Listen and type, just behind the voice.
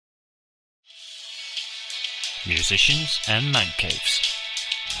Musicians and Man Caves.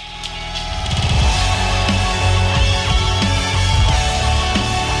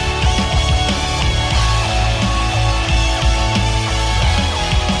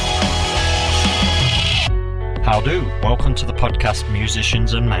 How do? Welcome to the podcast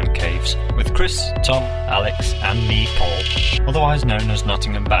Musicians and Man Caves with Chris, Tom, Alex and me, Paul, otherwise known as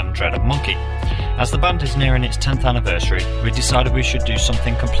Nottingham band Dreaded Monkey. As the band is nearing its 10th anniversary, we decided we should do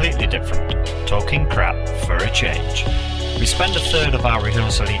something completely different, talking crap for a change. We spend a third of our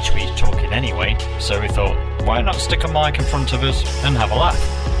rehearsal each week talking anyway, so we thought, why not stick a mic in front of us and have a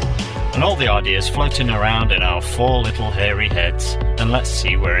laugh? And all the ideas floating around in our four little hairy heads, and let's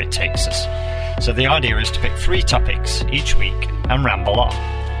see where it takes us. So the idea is to pick 3 topics each week and ramble on.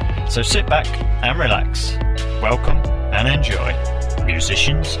 So sit back and relax. Welcome and enjoy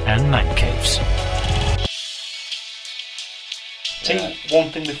Musicians and Man Caves. See,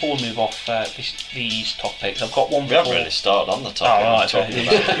 one thing before we move off these topics, I've got one. We haven't really started on the topic.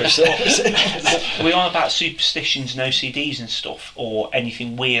 We're on about superstitions and OCDs and stuff, or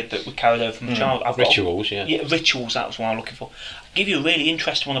anything weird that we carried over from a child. Rituals. Rituals, that was what I'm looking for. I'll give you a really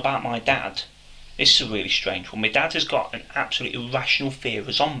interesting one about my dad. This is a really strange one. My dad has got an absolutely irrational fear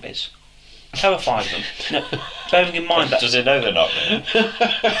of zombies. Terrified of them. No, bearing in mind that... Does he know they're not there?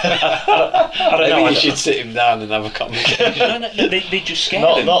 I don't know. Maybe you should sit him down and have a conversation. No, they just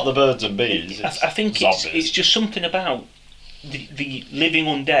scare him. Not the birds and bees. I think it's just something about the living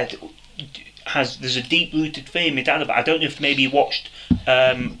undead. There's a deep-rooted fear in my dad about. I don't know if maybe he watched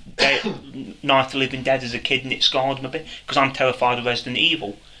Night of the Living Dead as a kid and it scarred him a bit, because I'm terrified of Resident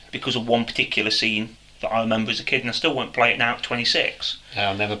Evil because of one particular scene that I remember as a kid, and I still won't play it now at 26. No,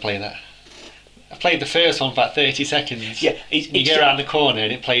 I'll never play that. I played the first one for about 30 seconds. Yeah, you get around the corner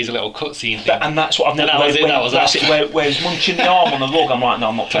and it plays a little cutscene thing. And that's what I've never. That's it. Where he's munching the arm on the rug, I'm like, no,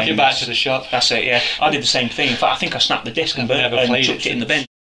 I'm not playing. Took it back to the shop. That's it. Yeah, I did the same thing. In fact, I think I snapped the disc and chucked it in the bin.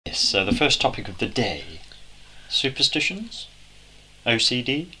 Yes. So the first topic of the day: superstitions,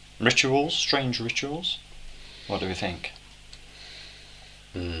 OCD, rituals, strange rituals. What do we think?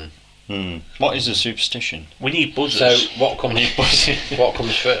 What is a superstition? We need buzzers. So what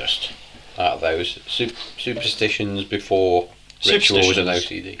comes first out of those? Superstitions before rituals and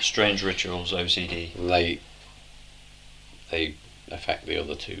OCD. Strange rituals, OCD. And they affect the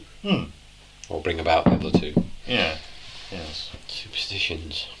other two. Or bring about the other two. Yeah. Yes.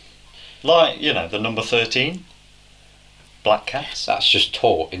 Superstitions. Like, the number 13. Black cats. That's just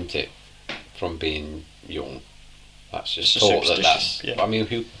taught, isn't it? From being young. That's just taught that's... Yeah. I mean,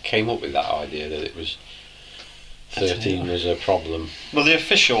 who came up with that idea that it was... 13 was a problem? Well, the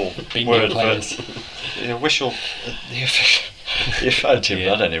official word for it... The official... I didn't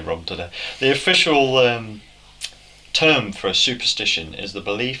had any rum today. The official term for a superstition is the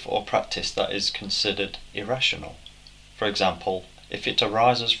belief or practice that is considered irrational. For example, if it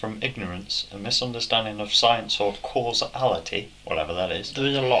arises from ignorance, a misunderstanding of science or causality, whatever that is. There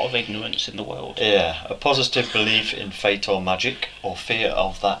is a lot of ignorance in the world. Yeah, a positive belief in fate or magic, or fear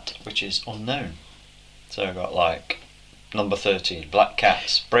of that which is unknown. So we've got like number 13, black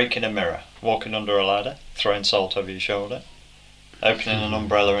cats, breaking a mirror, walking under a ladder, throwing salt over your shoulder, opening an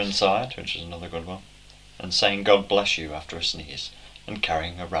umbrella inside, which is another good one, and saying God bless you after a sneeze, and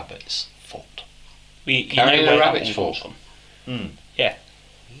carrying a rabbit's foot. Carrying a rabbit's foot? Yeah.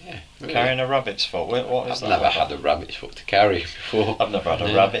 Really? Carrying a rabbit's foot. What is I've that? never had a rabbit's foot to carry before. I've never had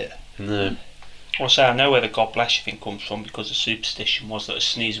a rabbit. No. Well, say I know where the God bless you thing comes from, because the superstition was that a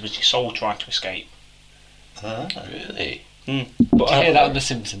sneeze was your soul trying to escape. Really? But Did you hear that on The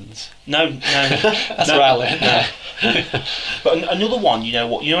Simpsons? No. That's where I learned that. But another one,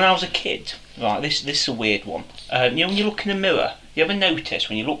 when I was a kid, right, this is a weird one. When you look in a mirror, you ever notice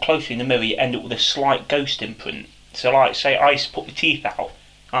when you look closely in the mirror, you end up with a slight ghost imprint? So, like, say I used to put my teeth out,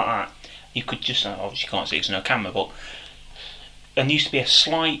 like that, you could just, obviously you can't see because there's no camera, but, and there used to be a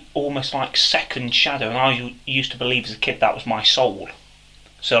slight, almost like second shadow, and I used to believe as a kid that was my soul.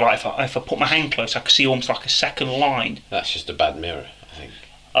 So, like, if I put my hand close, I could see almost like a second line. That's just a bad mirror, I think.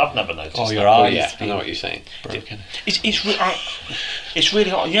 I've never noticed that. Your eyes. Yeah, I know what you're saying. Broken. It's really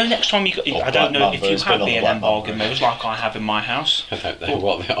hard. Next time you go, I don't know if you have B&M bargain mirrors like I have in my house. I don't know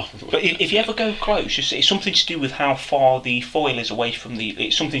what they are. But if you ever go close, it's something to do with how far the foil is away from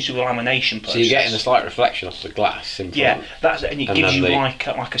it's something to do with the lamination process. So you're getting a slight reflection off the glass in front. Yeah, and it gives you like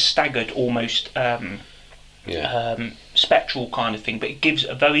a staggered, almost spectral kind of thing, but it gives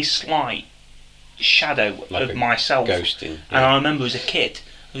a very slight shadow like of myself. Ghosting. Yeah. And I remember as a kid,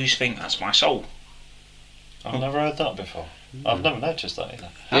 I used to think that's my soul. I've never heard that before. I've never noticed that either.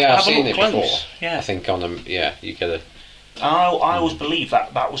 Yeah, I've seen it before. Yeah. I think on them. Yeah, you get a. I always believed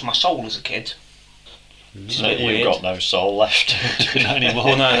that was my soul as a kid. It's a bit You've weird. got no soul left. Not anymore.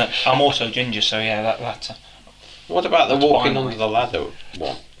 Well, no, I'm also ginger, so yeah, that What about the That's walking fine, under the ladder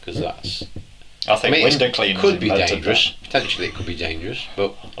one? Because that's... I think it window cleaners could be invented dangerous. Potentially it could be dangerous,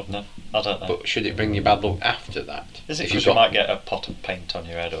 but that. I don't know. but should it bring you bad luck after that? Is it If because you've you might get a pot of paint on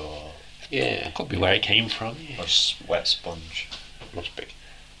your head or Yeah, Could be where it came from. Yeah. a wet sponge must be.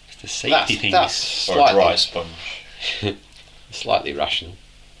 It's the safety thing. That's or a dry slightly, sponge? slightly rational.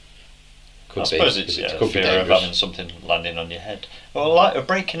 Could I be, suppose it's 'cause it the could be fear of dangerous. having something landing on your head. Well, like a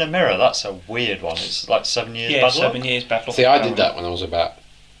break in a mirror, that's a weird one. It's like 7 years yeah, bad 7 luck. years bad luck. See, I did that when I was about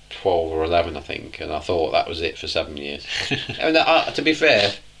 12 or 11, I think, and I thought that was it for 7 years. And to be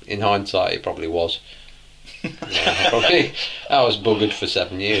fair, in hindsight, it probably was. I was buggered for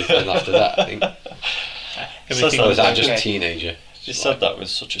 7 years, and after that, I think. Everything Or was I was just a okay. teenager? You said that with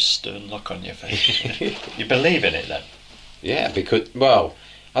such a stern look on your face. You believe in it then? Yeah, because, well,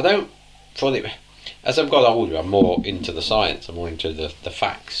 I don't fully. As I've got older, I'm more into the science, I'm more into the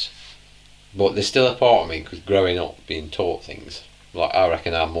facts. But there's still a part of me, because growing up, being taught things, like I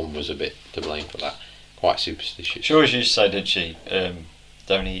reckon our mum was a bit to blame for that. Quite superstitious. She always used to say, didn't she,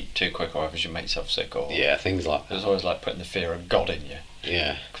 don't eat too quick or else you make yourself sick. Or Yeah, things like It that. was always like putting the fear of God in you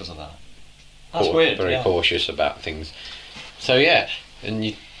Yeah. because of that. That's weird. Very Yeah. cautious about things. So yeah, and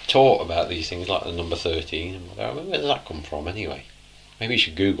you taught about these things like the number 13. And where does that come from anyway? Maybe you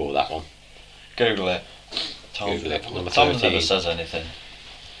should Google that one. Google it. Tom, Google it, number Tom 13. never says anything.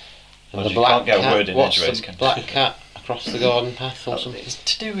 And Well, you can't get a word in what's edgeways, the can you? black cat across the garden path or something? It's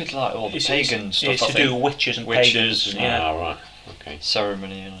to do with like all the It's pagan stuff. It's I to think. do with witches and Witches, pagans. And, yeah. Ah, right. Okay.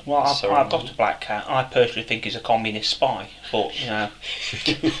 Ceremony. And Well, I've ceremony. got a black cat. I personally think he's a communist spy, but you know,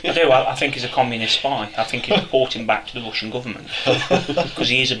 I do. I think he's a communist spy. I think he's reporting back to the Russian government because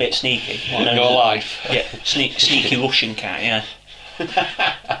he is a bit sneaky. Your life. Yeah, sneaky Russian cat. Yeah.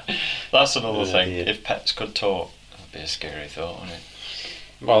 That's another thing. idea. If pets could talk, that'd be a scary thought, wouldn't it?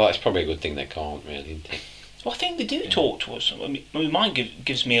 Well, that's probably a good thing they can't really, isn't it? Well, I think they do talk to us. I mean, mine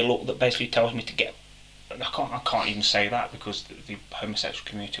gives me a look that basically tells me to get. I can't even say that because the homosexual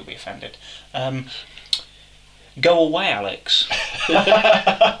community will be offended. Go away, Alex.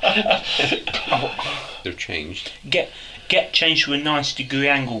 They've changed. Get changed to a 90-degree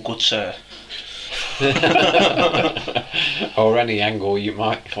angle, good sir. Or any angle you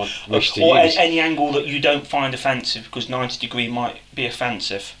might wish to Or use. any angle that you don't find offensive, because 90-degree might be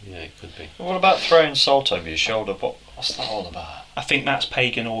offensive. Yeah, it could be. What about throwing salt over your shoulder? What's that all about? I think that's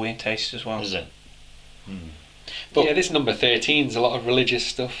pagan orientated as well. Is it? But- Yeah, this number 13 is a lot of religious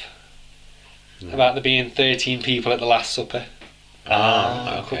stuff. No. About there being 13 people at the Last Supper.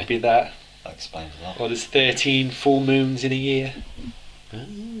 Ah, It okay. could be that. that explains a lot. Or there's 13 full moons in a year. Ah.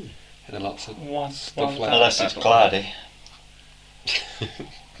 And then lots of What? Stuff like Unless it's cloudy.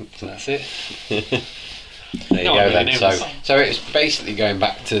 so that's it. There you No go one really then. knows. So it's basically going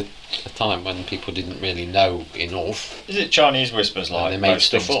back to a time when people didn't really know enough. Is it Chinese whispers And like they made most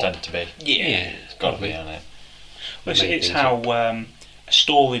stuff things up. tend to be? Yeah. It's got to be, hasn't it? Well, Made it's things how a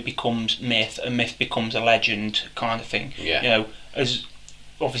story becomes myth, a myth becomes a legend, kind of thing. Yeah. You know, as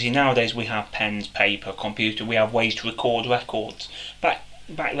obviously nowadays we have pens, paper, computer. We have ways to record records.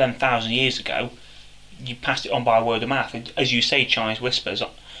 Back then, 1,000 years ago, you passed it on by word of mouth. As you say, Chinese whispers. You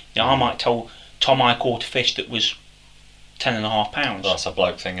know, I might tell Tom I caught a fish that was 10.5 pounds. That's a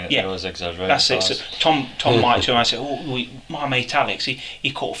bloke thing, and it Yeah. always exaggerates. That's it. So Tom might turn around and say, "Oh, my mate Alex,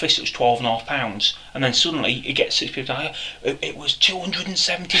 he caught a fish that was 12.5 pounds," and then suddenly he gets 6 people like, it was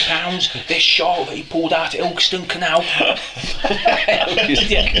 270 pounds. This shark that he pulled out at Ilkeston Canal.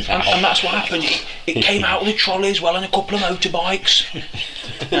 Yeah, and that's what happened. It came out of the trolley as well, and a couple of motorbikes.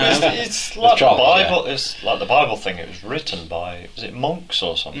 It's like the trouble, Bible. It's like the Bible thing. It was written by, was it monks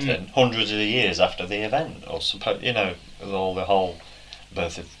or something, hundreds of years after the event, or you know, with all the whole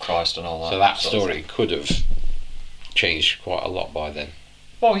birth of Christ and all that. So that sort of story thing. could have changed quite a lot by then.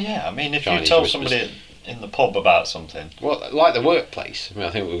 Well, yeah. I mean, if Chinese you tell whispers. somebody in the pub about something, Well, like the workplace. I mean,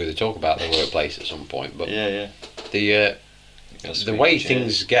 I think we're going to talk about the workplace at some point, but yeah. the way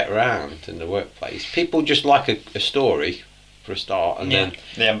things get around in the workplace, people just like a story for a start, and then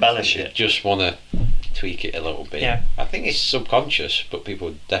they embellish they it. just want to tweak it a little bit. Yeah. I think it's subconscious, but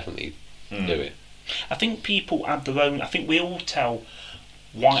people definitely do it. I think people add their own. I think we all tell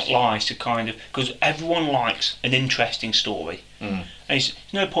white lies to kind of, because everyone likes an interesting story. And it's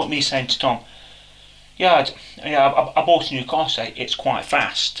no point me saying to Tom, I bought a new car, say it's quite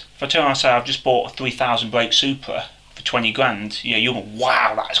fast. If I turn around and say I've just bought a 3,000 brake Supra for 20 grand, you're going,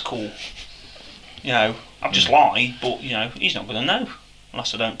 wow, that's cool. You know, I've just lied, but you know, he's not going to know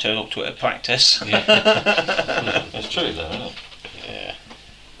unless I don't turn up to it at practice. It's true, though, isn't it? Yeah.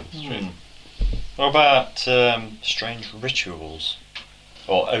 It's true. What about strange rituals?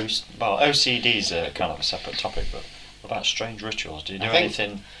 Or OCD's are kind of a separate topic, but what about strange rituals? Do you do I think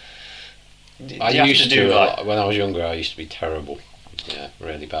anything? Do I you have used to to do a like? lot. When I was younger, I used to be terrible. Yeah,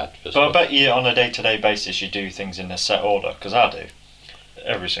 really bad. But I bet you on a day-to-day basis you do things in a set order, because I do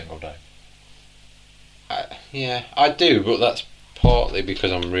every single day. Yeah, I do, but that's partly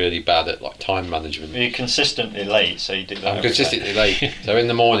because I'm really bad at like time management. You're consistently late, so you do that. I'm every day. consistently late, so in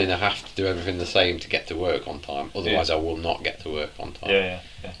the morning I have to do everything the same to get to work on time. Otherwise, I will not get to work on time. Yeah.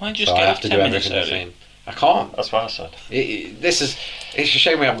 Why don't you So just I get have up to 10 do minutes everything the early? same. I can't. That's what I said. It's a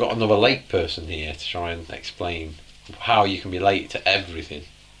shame we haven't got another late person here to try and explain how you can be late to everything.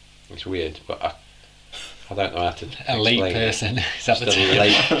 It's weird, but I don't know how to A late explain it. person. Is that the Just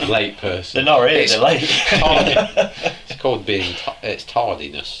a term? late person. They're not really, It's they're late. It's called being. It's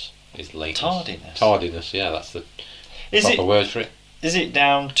tardiness. Is late. Tardiness? Tardiness. Yeah, that's the Is proper it word for it. is it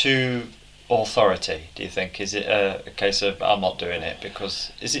down to authority? Do you think? Is it a case of I'm not doing it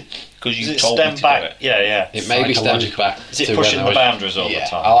because is it? Because Does you it told me stem to back? do it. Yeah. It maybe stems Psychological. back. Is it to pushing when I the was- boundaries all the yeah,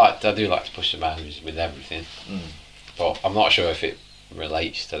 time? I do like to push the boundaries with everything, but I'm not sure if it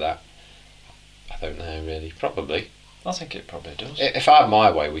relates to that. I don't know really. Probably. I think it probably does. If I had my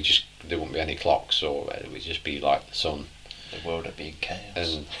way, there wouldn't be any clocks, or it would just be like the sun. The world would be in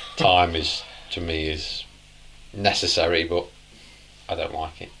chaos. And time is, to me, is necessary, but I don't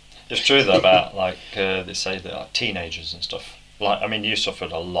like it. It's true though about like they say that like teenagers and stuff. Like I mean, you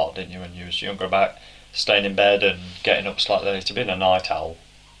suffered a lot, didn't you, when you was younger about staying in bed and getting up slightly later, being a night owl.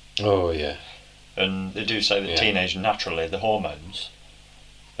 Oh yeah. And they do say that Yeah. teenage naturally the hormones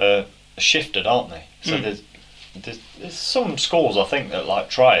shifted, aren't they? So there's some schools I think that like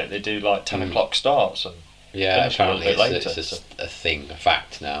try it. They do like 10 o'clock starts and Yeah, finish a little apparently bit it's later, just a thing, a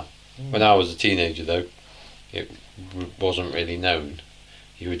fact now. When I was a teenager, though, it wasn't really known.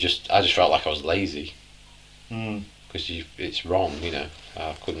 I just felt like I was lazy because it's wrong, you know.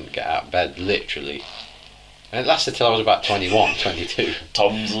 I couldn't get out of bed, literally. And it lasted till I was about 21, 22.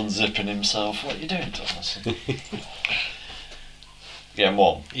 Tom's unzipping himself. What are you doing, Thomas? Getting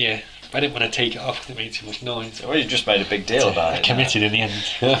warm. Yeah. I didn't want to take it off because it made too much noise. Well, you just made a big deal about I it. committed in the end.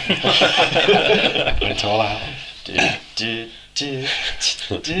 Went all out. So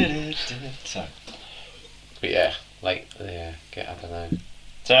But I don't know.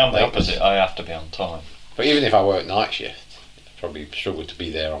 I'm the Like- opposite. I have to be on time. But even if I work night shift, I'd probably struggle to be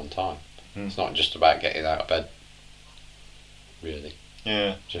there on time. It's not just about getting out of bed, really.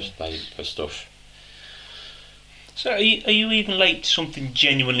 Yeah. Just late for stuff. So are you even late to something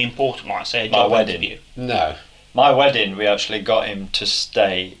genuinely important, like say a My job wedding. interview? No. My wedding, we actually got him to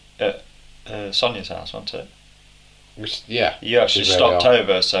stay at Sonia's house, wasn't it? Yeah. You actually Which is stopped where we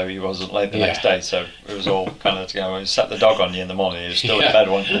over, so he wasn't late the Yeah. next day. So it was all kind of together. We set the dog on you in the morning. He was still in Yeah. bed,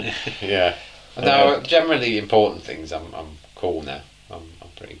 wasn't he? Yeah. No, generally important things, I'm cool now. I'm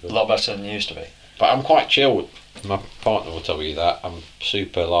pretty A good. lot better than you used to be. But I'm quite chilled. My partner will tell you that. I'm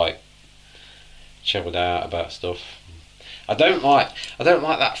super chilled out about stuff. I don't like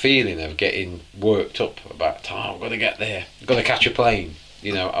that feeling of getting worked up about time. I've got to get there. I've got to catch a plane.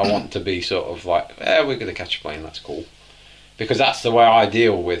 You know, I want to be sort of like, we're going to catch a plane. That's cool. Because that's the way I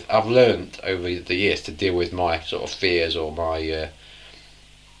deal with. I've learned over the years to deal with my sort of fears or my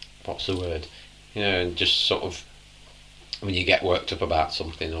what's the word? You know, and just sort of when you get worked up about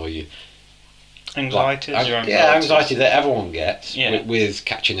something or you Anxieties? anxiety that everyone gets Yeah. with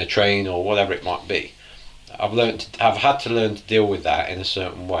catching a train or whatever it might be. I've had to learn to deal with that in a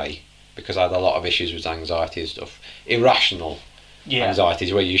certain way because I had a lot of issues with anxiety and stuff. Irrational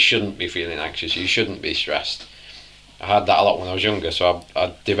anxieties where you shouldn't be feeling anxious, you shouldn't be stressed. I had that a lot when I was younger, so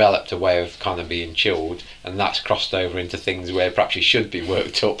I developed a way of kind of being chilled, and that's crossed over into things where perhaps you should be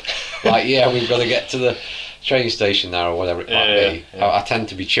worked up. Like, we've got to get to the train station now or whatever it might be. Yeah. I tend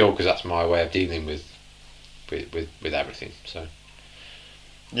to be chilled because that's my way of dealing with everything. So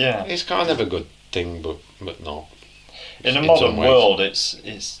Yeah. it's kind of a good thing, but not. In a in modern some ways. world,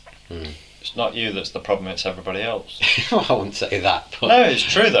 it's not you that's the problem; it's everybody else. I wouldn't say that, but No, it's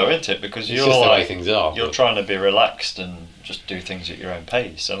true though, isn't it? Because it's you're just the way like, things are. you're but- trying to be relaxed and just do things at your own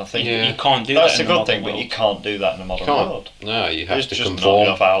pace, and I think Yeah. You can't do that's that a in the good modern thing. But world. you can't do that in a modern Can't. world. No, you have There's to just not conform.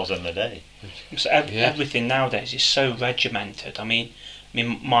 enough hours in the day. So Yeah. everything nowadays is so regimented. I mean,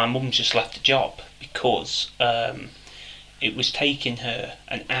 my mum just left a job because it was taking her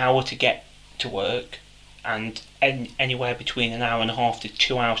an hour to get to work and anywhere between an hour and a half to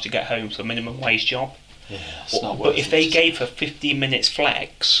 2 hours to get home for a minimum wage job. Yeah, it's not But worth if it. they gave her 15 minutes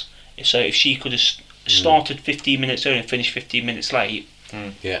flex, so if she could have started 15 minutes early and finished 15 minutes late,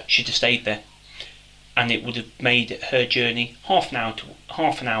 Yeah. she'd have stayed there. And it would have made her journey half an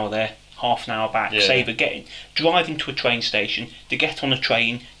hour there, half an hour back. Yeah. Save her driving to a train station, to get on a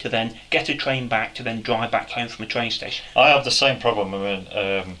train, to then get a train back, to then drive back home from a train station. I have the same problem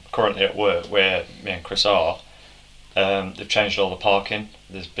currently at work where me and Chris are. They've changed all the parking.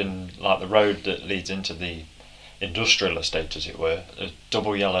 There's been like the road that leads into the industrial estate, as it were, is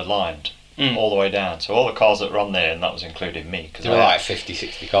double yellow lined all the way down. So all the cars that were on there, and that was including me. Cause There were like 50,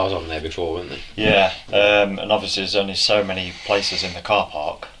 60 cars on there before, weren't there? Yeah, and obviously there's only so many places in the car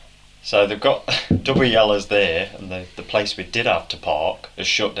park. So they've got double yellows there, and the place we did have to park is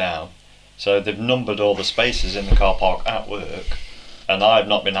shut down. So they've numbered all the spaces in the car park at work, and I've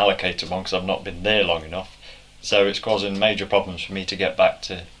not been allocated one because I've not been there long enough. So it's causing major problems for me to get back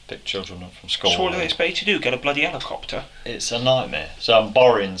to pick children up from school. So what do they expect you to do? Get a bloody helicopter? It's a nightmare. So I'm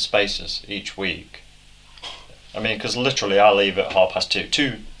borrowing spaces each week. I mean, because literally I leave at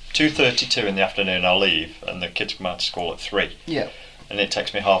 2:30. 2:32 in the afternoon I'll leave, and the kids come out to school at 3. Yeah. And it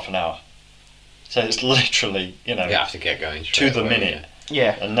takes me half an hour. So it's literally, You have to get going to straight the away, minute.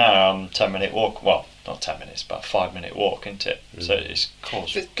 Yeah. And now I'm 10-minute walk. Well, not 10 minutes, about 5-minute walk, isn't it? So it's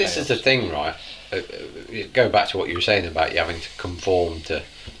caused. This is the thing, right? Go back to what you were saying about you having to conform to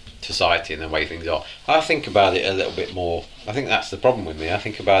society and the way things are. I think about it a little bit more. I think that's the problem with me. I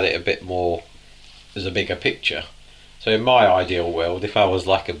think about it a bit more as a bigger picture. So in my ideal world, if I was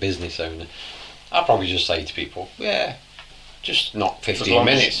like a business owner, I'd probably just say to people, yeah, just knock 15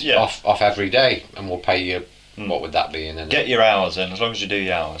 minutes off every day, and we'll pay you. What would that be? And then Get your hours in, as long as you do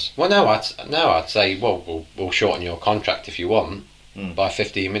your hours. Well, no, I'd say, well, we'll shorten your contract if you want by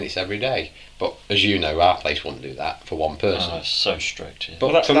 15 minutes every day. But as you know, our place wouldn't do that for one person. Oh, it's so strict. Yeah.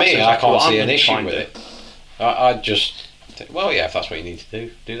 But Well, for that's me, I exactly can't what see I'm an issue trying with to it. I'd just think, well, yeah, if that's what you need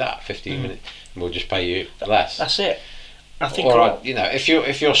to do that 15 minutes, and we'll just pay you less. That's it. I think. Or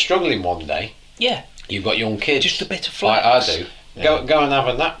if you're struggling one day, yeah. you've got young kids, Just a bit of like flex. I do. Yeah. Go and have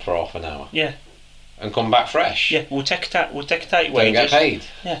a nap for half an hour. Yeah. And come back fresh. Yeah. We'll take it out. We'll take it out your Don't wages. get paid.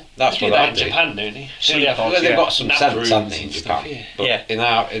 Yeah. That's They what do that I in do. Japan, don't they? Sleep Yeah. pods, Well, they've yeah. got some Nap sense, rooms haven't they, in and Japan? stuff, yeah. But Yeah.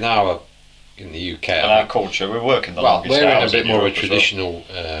 in the UK, And our culture, we're working the well, longest we're in a hours bit more of a Europe as well.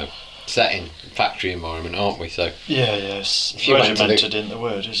 traditional setting, factory environment, aren't we? So Yeah, yes. If you went to the- Regimented in the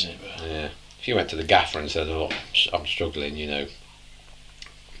word, is it? But yeah, if you went to the gaffer and said, "Oh, I'm struggling,"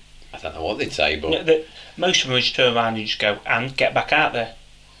 I don't know what they'd say, but Yeah, most of them just turn around and just go and get back out there.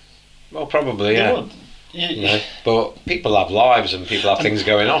 well, probably yeah. well, But people have lives and people have things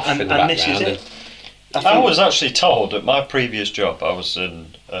going off in the and this is background. it. I was actually told at my previous job, I was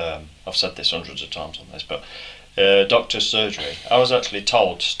in, I've said this hundreds of times on this, but doctor's surgery, I was actually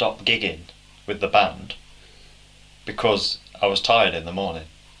told to stop gigging with the band because I was tired in the morning.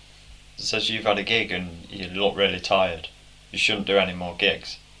 It says you've had a gig and you look really tired. You shouldn't do any more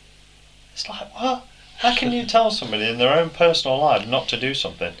gigs. It's like, what? How can you tell somebody in their own personal life not to do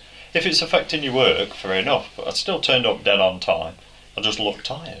something? If it's affecting your work, fair enough, but I still turned up dead on time. I just looked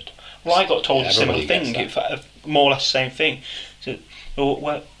tired. Well, I got told Yeah, a similar everybody thing, gets in fact, more or less the same thing. So,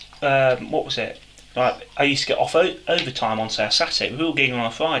 what was it? Like, I used to get off overtime on, say, a Saturday. We were gigging on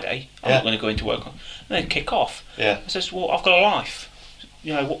a Friday. I'm Yeah. not going to go into work on. And then kick off. Yeah. I says, well, I've got a life.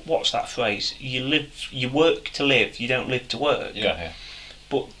 What's that phrase? You work to live. You don't live to work. Yeah.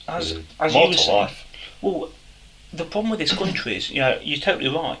 But as you were Mortal saying, life. well, the problem with this country is, you're totally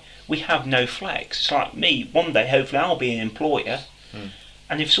right. We have no flex. It's like me. One day, hopefully, I'll be an employer.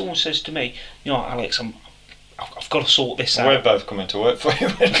 And if someone says to me, Alex, I've got to sort this out. We're both coming to work for you.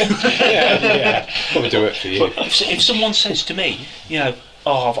 yeah, probably do it for you. But if someone says to me,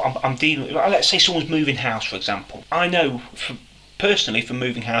 I'm dealing with, let's say someone's moving house, for example. I know, personally, from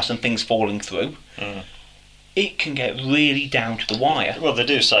moving house and things falling through, it can get really down to the wire. Well, they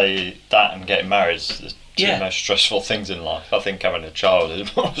do say that and getting married is the two most stressful things in life. I think having a child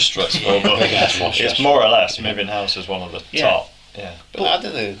is more stressful, but That's more it's stressful. more or less moving house is one of the top. Yeah. But I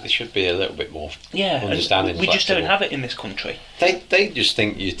don't know. There should be a little bit more Yeah, understanding. and we just don't flexible. have it in this country. They just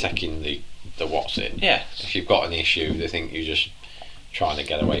think you're taking the what's it. Yeah. If you've got an issue, they think you're just trying to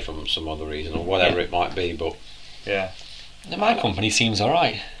get away from some other reason or whatever it might be. But Yeah. Now, my company seems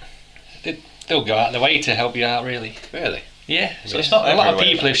alright. They'll go out of their way to help you out, really. really, Yeah. So it's not a lot of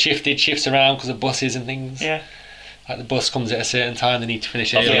everywhere, people have shifted shifts around because of buses and things. Yeah. Like the bus comes at a certain time, they need to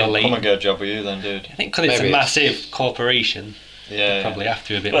finish I early or think late. come and get a job with you then, dude. I think because it's Maybe a it's- massive corporation, Yeah. probably have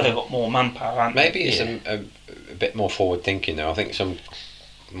to a bit Well, more. they've got more manpower, haven't they? maybe it's a bit more forward thinking though. I think some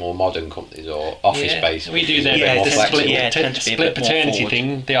more modern companies or office based. We do the, Yeah, the it tends to- split, yeah, it tends to be a split bit more paternity forward.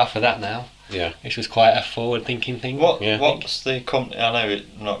 thing. They offer that now, Yeah, which was quite a forward-thinking thing. Yeah. What's the company? I know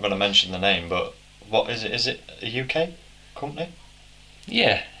I'm not going to mention the name, but what is it? Is it a UK company?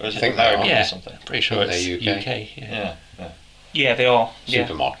 Yeah, Or is I it think they American are. or something? pretty sure They're it's UK. UK. Yeah. Yeah. Yeah, they are. Yeah.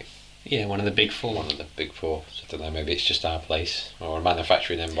 supermarket. Yeah, one of the big four. One of the big four. So I don't know, maybe it's just our place or a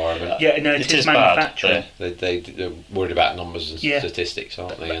manufacturing environment. Yeah, no, it is bad, manufacturing. They're worried about numbers and statistics,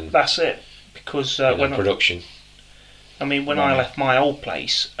 aren't they? And That's it. Because when production. when I left my old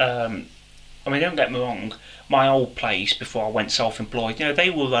place, don't get me wrong, my old place before I went self-employed, they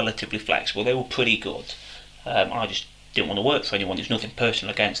were relatively flexible. They were pretty good. I just didn't want to work for anyone. There's nothing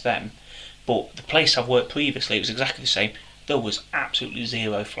personal against them. But the place I've worked previously, it was exactly the same. There was absolutely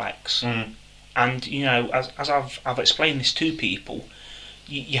zero flex. And as I've explained this to people,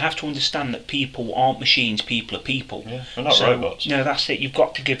 you have to understand that people aren't machines. People are people. Yeah, they're not robots. That's it. You've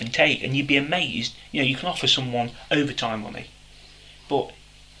got to give and take, and you'd be amazed. You can offer someone overtime money, but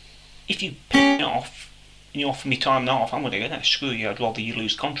if you pick me off and you offer me time and a half, I'm going to go, no, screw you. I'd rather you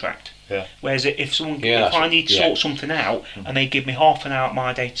lose contract. Yeah. Whereas if I need to sort something out and they give me half an hour of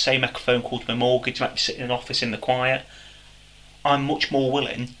my day to say make a phone call to my mortgage, let me sit in an office in the quiet, I'm much more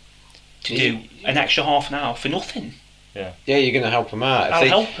willing to do an extra half an hour for nothing. Yeah, you're going to help them out. I'll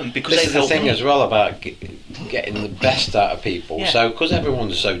help them because this is the thing me. as well about getting the best out of people. Yeah. So because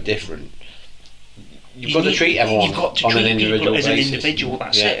everyone's so different, you've got to treat everyone on an individual basis. As an individual,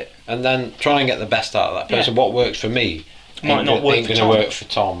 that's it. And then try and get the best out of that person. What works for me might not work for Tom. Work for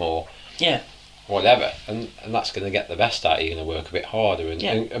Tom or whatever, and that's going to get the best out of you. You're going to work a bit harder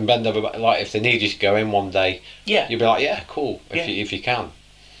and bend over. Like if they need you to go in one day, you'll be like, yeah, cool, if you can.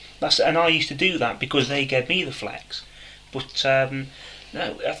 And I used to do that because they gave me the flex. But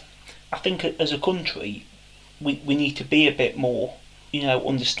no, I think as a country, we need to be a bit more,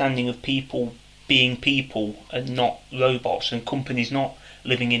 understanding of people being people and not robots, and companies not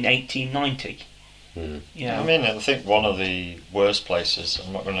living in 1890. I think one of the worst places,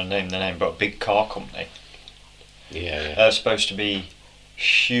 I'm not going to name the name, but a big car company. They're supposed to be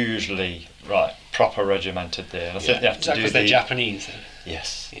hugely proper regimented there. And I think they have to do they're Japanese.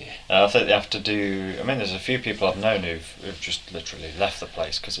 Yes. Yeah. I think they have to do. There's a few people I've known who've just literally left the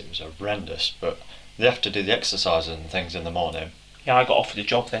place because it was horrendous. But they have to do the exercises and things in the morning. Yeah, I got offered a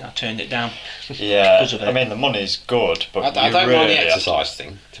job then. I turned it down. Yeah, the money's good, but I don't mind the exercise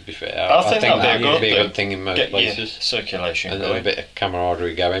thing. To be fair, I think that would be a good thing in most places. Circulation and a bit of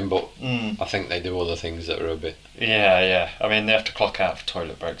camaraderie going, but I think they do other things that are a bit. Yeah. They have to clock out for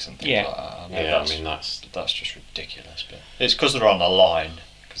toilet breaks and things like that. That's just ridiculous. But it's because they're on the line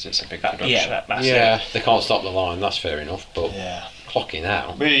because it's a big production. That's it. They can't stop the line. That's fair enough, but. Clocking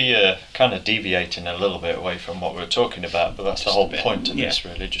out. We kind of deviating a little bit away from what we were talking about, but that's the whole point of this,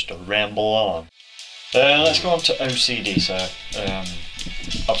 really, just to ramble on. Let's go on to OCD, so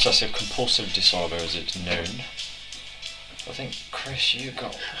obsessive compulsive disorder, as it's known. I think, Chris, you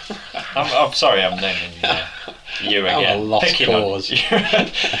got. I'm sorry, I'm naming you again. I'm a lost cause.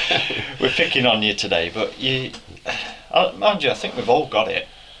 We're picking on you today, but mind you, I think we've all got it.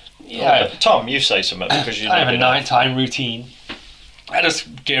 Yeah. Tom, you say something because you. I have a nighttime routine. I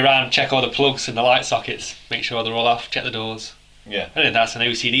just go around, check all the plugs and the light sockets, make sure they're all off, check the doors. Yeah. I think that's an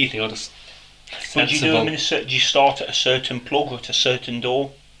OCD thing. But do you do them do you start at a certain plug or at a certain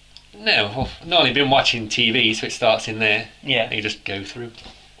door? No, I've normally been watching TV, so it starts in there. Yeah. And you just go through.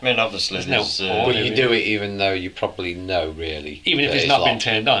 Obviously, but you do it even though you probably know, really. Even if it's not been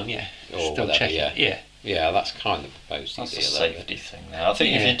turned on, or still whatever, check it. Yeah, that's kind of OCD. That's a safety thing now. I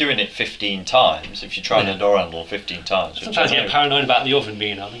think if you're doing it 15 times, if you're trying a door handle 15 times... Sometimes you get paranoid about the oven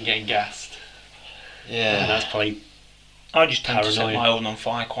being on and getting gassed. Yeah. And that's probably I just tend to set my oven on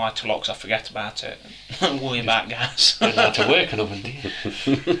fire quite a lot because I forget about it. I don't worry about gas. You don't know how to work an oven, do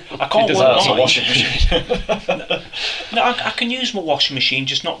you? I can't work a washing machine. No, I can use my washing machine,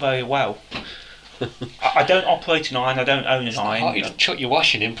 just not very well. I don't operate an iron, I don't own an iron. You just chuck your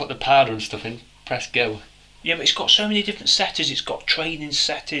washing in, put the powder and stuff in, press go. Yeah, but it's got so many different settings. It's got training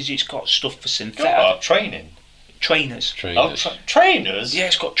settings, it's got stuff for synthetic. Training? Trainers. Trainers? Yeah,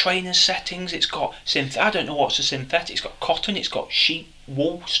 it's got trainer settings, it's got I don't know what's a synthetic, it's got cotton, it's got sheep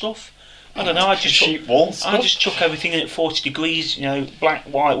wool stuff. I don't know, I just chuck everything in at 40 degrees, black,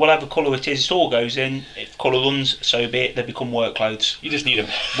 white, whatever colour it is, it all goes in. If colour runs, so be it, they become work clothes. You just need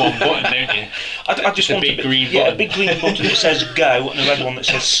one button, don't you? I just want a big green button. Yeah, a big green button that says go and a red one that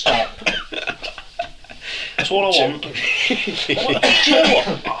says stop. That's all I want. Do you know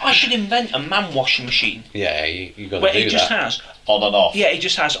what? I should invent a man washing machine. Yeah, you got to do that. Where it just has on and off. Yeah, it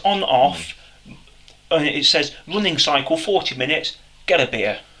just has on off, and it says running cycle 40 minutes. Get a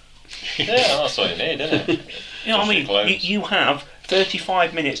beer. Yeah, that's what you need, isn't it? You know what I mean? You have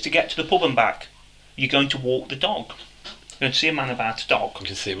 35 minutes to get to the pub and back. You're going to walk the dog. You're going to see a man about a dog. You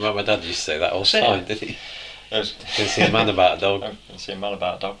can see my dad used to say that all the time, didn't he? You can see a man about a dog. You can see a man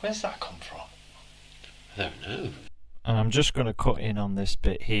about a dog. Where's that come from? I don't know. I'm just going to cut in on this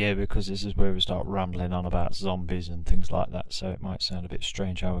bit here because this is where we start rambling on about zombies and things like that, so it might sound a bit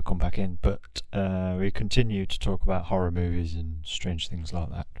strange how we come back in, but we continue to talk about horror movies and strange things like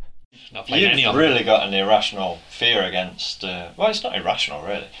that. Not playing any You've of them. really got an irrational fear against, well, it's not irrational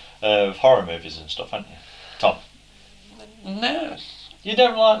really, of horror movies and stuff, haven't you? Tom, No, you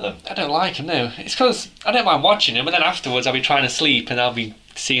don't like them? I don't like them, no. It's because I don't mind watching them, but then afterwards I'll be trying to sleep and I'll be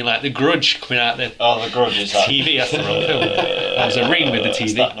seeing like The Grudge coming out the Oh, The Grudge is that. TV. That's the wrong film. That was a ring with the It's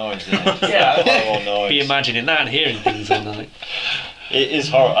TV. that noise, isn't it? Yeah. Horrible noise. Be imagining that and hearing things all night. It is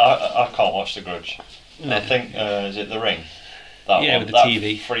horrible. I can't watch The Grudge. No. I think, is it The Ring? That Yeah, one, with the that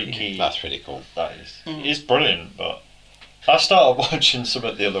TV. freaky. That's pretty cool. That is. It's brilliant, but I started watching some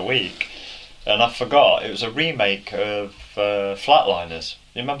the other week, and I forgot it was a remake of Flatliners.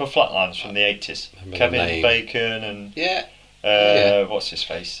 You remember Flatliners from the 80s? Remember the Kevin name. Bacon and Yeah. Yeah. what's his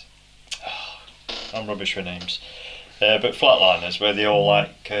face? I'm rubbish with names. But Flatliners, where they all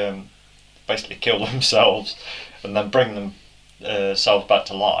basically kill themselves and then bring themselves back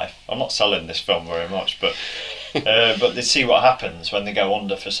to life. I'm not selling this film very much, but they see what happens when they go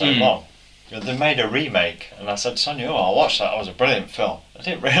under for so long. They made a remake, and I said, Sonia, I watched that. It was a brilliant film. I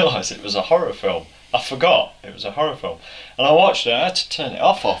didn't realise it was a horror film. I forgot it was a horror film, and I watched it. I had to turn it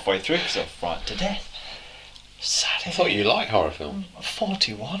off halfway through because I was frightened to death. Sad. I thought you liked horror films. I'm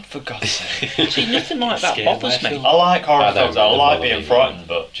 41, for God's sake. See, nothing like that Scared bothers by me. film. I like horror I don't films. I really like bother being me, frightened,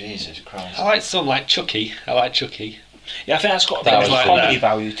 but Jesus Christ. I like some like Chucky. I like Chucky. Yeah, I think that's got a That bit was of like comedy that.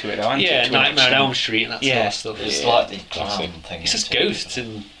 value to it, though, hasn't it, Yeah, to an Nightmare on extent? Elm Street and that Yeah. sort of It's stuff. like the Classic. clown thing. It's just isn't it? ghosts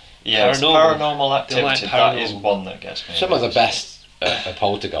and Yeah, it's paranormal. paranormal They like activity. That is paranormal. one that gets me. Some of the best are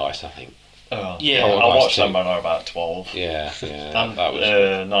Poltergeist, I think. Oh, Yeah. I watched them too. when I was about 12. Yeah, yeah. And that was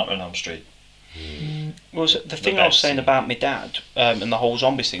Nightmare on Elm Street. Well, so the thing I was best saying scene. about my dad and the whole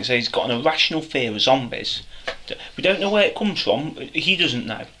zombies thing, so he's got an irrational fear of zombies. We don't know where it comes from. He doesn't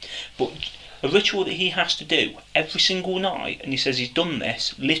know, but a ritual that he has to do every single night, and he says he's done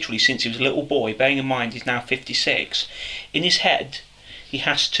this literally since he was a little boy. Bearing in mind he's now 56, in his head, he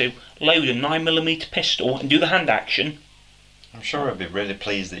has to load a 9mm pistol and do the hand action. I'm sure he'd be really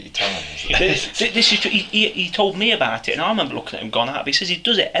pleased that you're telling us. This is he told me about it, and I remember looking at him going out. He says he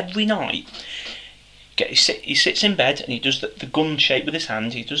does it every night. He sits in bed and he does the gun shape with his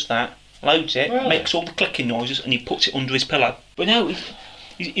hand. He does that, loads it, Really? makes all the clicking noises, and he puts it under his pillow. But no,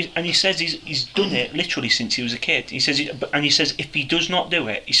 and he says he's done it literally since he was a kid. He says, and he says if he does not do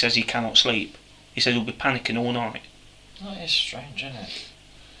it, he says he cannot sleep. He says he'll be panicking all night. That is strange, isn't it?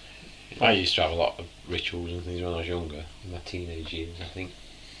 I used to have a lot of rituals and things when I was younger, in my teenage years, I think.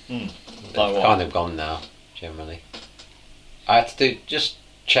 Like They've what? kind of gone now, generally. I had to do just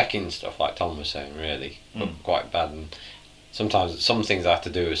checking stuff, like Tom was saying, really. Quite bad. And sometimes some things I have to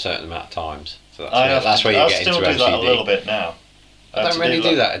do a certain amount of times. So that's where you I get still into do that a OCD. little bit now. I don't really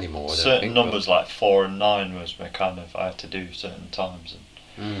do that anymore. I don't Certain think, numbers like 4 and 9 was my kind of, I had to do certain times.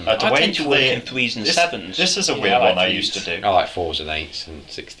 And I had to I wait tend to for work the- in 3s and this, 7s. This is a Yeah, weird I like one I threes. used to do. I like 4s and 8s and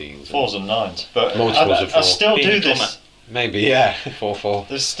 16s. 4s and 9s. But Multiples I of 4. still Being do a drummer. this. Maybe, yeah. 4-4.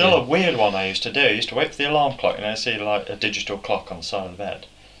 There's still a weird one I used to do. I used to wait for the alarm clock, and I see like a digital clock on the side of the bed.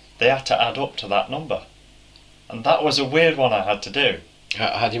 They had to add up to that number. And that was a weird one I had to do.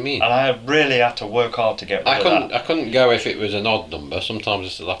 How do you mean? And I really had to work hard to get rid of that. I couldn't go if it was an odd number. Sometimes I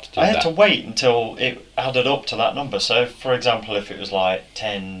still have to do I had that. to wait until it added up to that number. So, for example, if it was like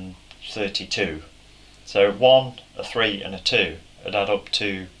 1032, so 1, a 3, and a 2, it'd add up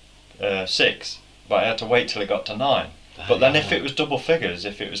to 6. But I had to wait till it got to 9. But then if it was double figures,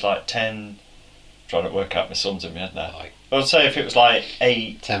 if it was like 10, trying to work out my sums in my head now. Like I'd say if it was like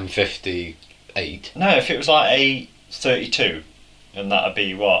 8, 1058. no, if it was like 832, and that'd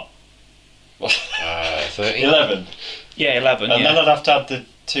be what? 13. 11. Yeah, 11. And yeah. then I'd have to add the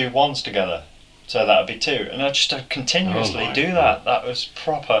 2 1s together. So that'd be 2. And I just continuously Oh my do that. That was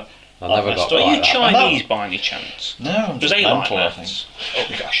proper. I never Like, got I Are like you that. Chinese by any chance? No, I'm Does just they like mental, I think. maths? Oh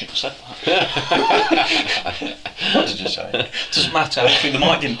gosh, I shouldn't have said that. What did you say? Doesn't matter. Hopefully the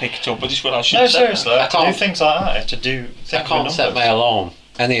mic didn't pick it up, but this is what I should No, have said. seriously, I have to do can't- things like that. I have to do things I with can't set my numbers. alarm.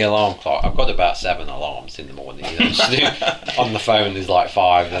 Any alarm clock. I've got about 7 alarms in the morning. You know, just do, on the phone there's like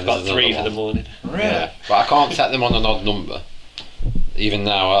 5. Then I've got there's 3 another for the one. morning. Really? Yeah, but I can't set them on an odd number. Even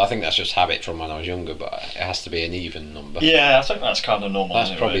now, I think that's just habit from when I was younger. But it has to be an even number. Yeah, I think that's kind of normal. That's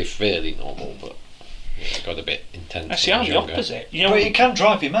isn't it, probably really? fairly normal, but it got a bit intense. Actually, when I I'm was the younger. opposite. You know, But it can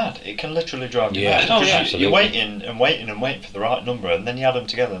drive you mad. It can literally drive you Yeah. mad. Oh, Because yeah, absolutely. You're waiting and waiting and waiting for the right number, and then you add them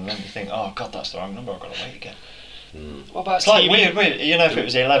together, and then you think, oh god, that's the wrong number. I've got to wait again. What about It's like TV? weird. You know, if it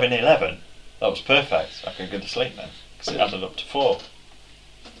was 11:11, that was perfect. I could go to sleep then because it added up to 4.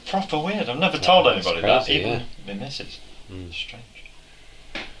 proper weird. I've never told anybody that, crazy, even my missus. Strange.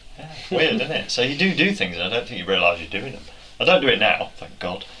 Yeah, weird, isn't it? So you do things and I don't think you realise you're doing them. I don't do it now, thank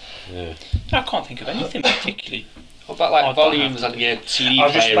God. Yeah. I can't think of anything particularly. What about like I volumes on your CD I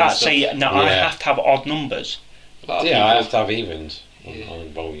was just player about and to stuff? say, no, I Yeah. have to have odd numbers. A lot of Yeah, I people- have to have evens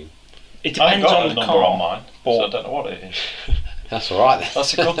on volume. It I depends got on a the number car. on mine, so I but- don't know what it is. That's alright then.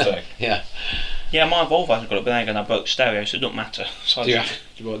 That's a good thing. Yeah. Yeah, my Volvo's got it, but then again, I broke stereo, so it doesn't matter. So Do you have,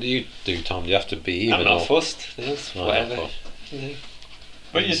 what do you do, Tom? Do you have to be even I'm not or? fussed. Yes, No, whatever. not fussed.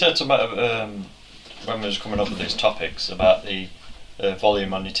 But you said something about, when we was coming up with these topics about the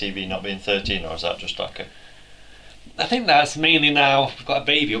volume on your TV not being 13, or is that just like a... I think that's mainly now we've got a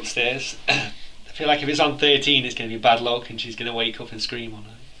baby upstairs. I feel like if it's on 13, it's going to be bad luck, and she's going to wake up and scream on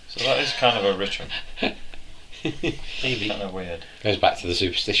her. So that is kind of a ritual. Maybe. Kind of weird. Goes back to the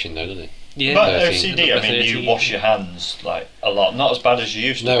superstition though, doesn't it? Yeah. But 13. OCD, I mean, you 13. wash your hands like a lot. Not as bad as you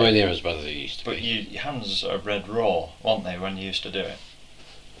used to. Nowhere be, near as bad as it used to But be. your hands are red raw, weren't they, when you used to do it?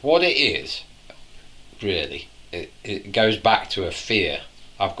 What it is, really, it goes back to a fear.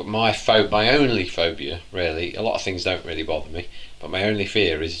 I've got my only phobia, really. A lot of things don't really bother me, but my only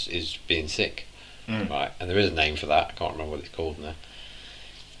fear is being sick. Right, and there is a name for that. I can't remember what it's called now.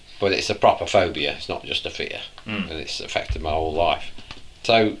 But it's a proper phobia. It's not just a fear, and it's affected my whole life.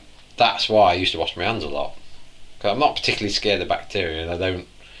 So that's why I used to wash my hands a lot. Because I'm not particularly scared of bacteria, and I don't.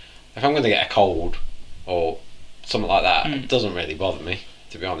 If I'm going to get a cold or something like that, it doesn't really bother me.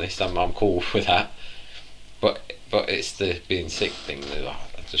 To be honest, I'm cool with that. But it's the being sick thing that I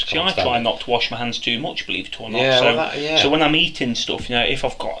just See, can't I stand try it. not to wash my hands too much, believe it or not. Yeah, so, well that- yeah. so when I'm eating stuff, if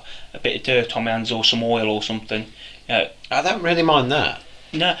I've got a bit of dirt on my hands or some oil or something, I don't really mind that.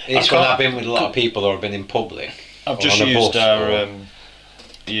 no, It's I when can't- I've been with a lot of people or I've been in public. I've Or just on a used bus our or-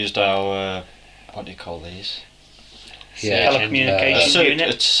 what do you call these? Yeah, telecommunication unit.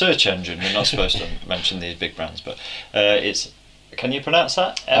 It's a search engine. We're not supposed to mention these big brands, but it's. Can you pronounce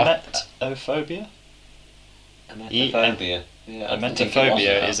that? Emetophobia. Emetophobia. Yeah,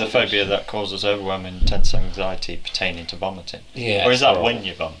 Emetophobia is a phobia that causes overwhelming, intense anxiety pertaining to vomiting. Yeah, Or is it's that horrible. when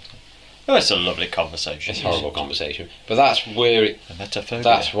you vomit? Oh, it's a lovely conversation. It's a horrible conversation. But that's where it. Emetophobia.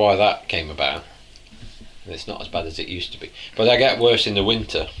 That's why that came about. And it's not as bad as it used to be. But I get worse in the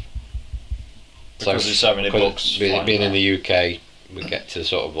winter. Because there's so many because bugs Being flying in the UK, we get to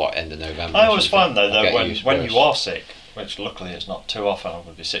sort of like end of November. I or always something, find though I that get when used you worse. are sick, which luckily it's not too often, I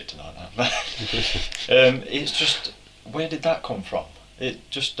would be sick tonight now. It's just, where did that come from? It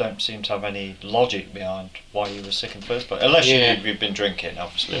just don't seem to have any logic behind why you were sick in the first place. Unless Yeah. you've been drinking,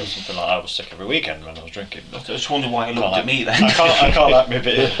 obviously, or something like that. I was sick every weekend when I was drinking. I But just wonder why you I looked at can't me let- then. I can't let me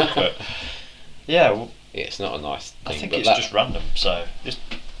be. But yeah, well, Yeah, it's not a nice thing. I think but it's that- just random. So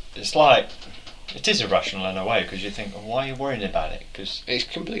it's like, it is irrational in a way, because you think, well, why are you worrying about it? Because It's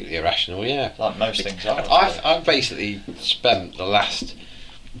completely irrational, yeah. like most things are. I suppose. I've basically spent the last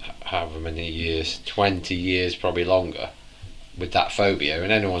however many years, 20 years probably longer, with that phobia,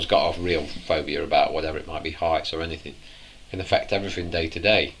 and anyone's got a real phobia about whatever it might be, heights or anything, can affect everything day to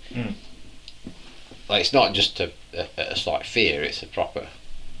day. Like, it's not just a slight fear, it's a proper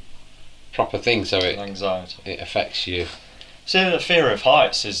thing, so Anxiety. it affects you. See, the fear of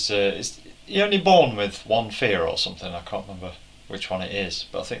heights is you're only born with one fear or something. I can't remember which one it is,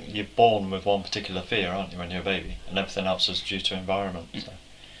 but I think you're born with one particular fear, aren't you, when you're a baby, and everything else is due to environment. So.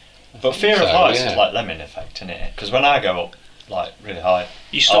 But fear of so, heights yeah. is like lemming effect, isn't it? Because when I go up like really high,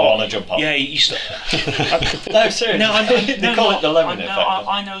 You I start, want to jump off. Yeah, you start. No, seriously. No, I, they call it the lemming I, effect.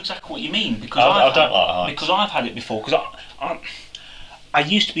 I know exactly what you mean because I don't like heights. Because I've had it before. Because I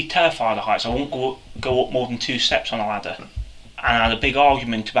used to be terrified of heights. I won't go up more than 2 steps on a ladder, and I had a big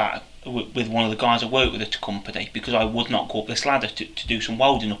argument about it with one of the guys I worked with at the company because I would not go up this ladder to do some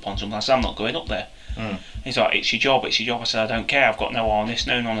welding up on something. I said, I'm not going up there. He's like, it's your job. I said, I don't care. I've got no harness,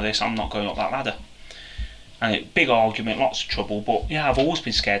 none of this. I'm not going up that ladder. And big argument, lots of trouble, but yeah, I've always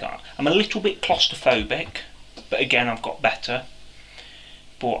been scared. I'm a little bit claustrophobic, but again, I've got better.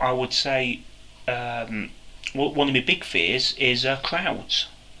 But I would say one of my big fears is crowds.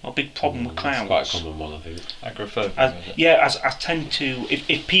 A big problem with crowds. It's quite a common one, I think. Agoraphobia. Is it? Yeah, as I tend to,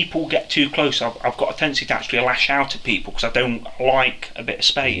 if people get too close, I've got a tendency to actually lash out at people because I don't like a bit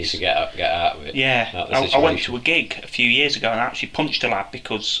of You need space. to get out of it. Yeah, out of the I went situation. to a gig a few years ago and I actually punched a lad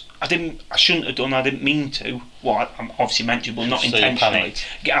because I shouldn't have done. I didn't mean to. Well, I'm obviously meant to, but not So you intentionally. panicked.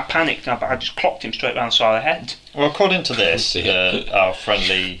 I panicked and I just clocked him straight round the side of the head. Well, according to this, Yeah. our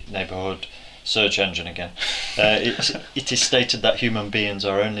friendly neighbourhood search engine again, it is stated that human beings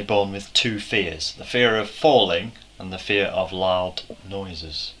are only born with 2 fears: the fear of falling and the fear of loud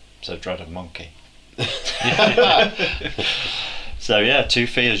noises. So dread of monkey. So So yeah, 2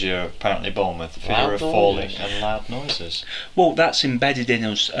 fears you're apparently born with: fear Loud of falling noises. and loud noises. Well, that's embedded in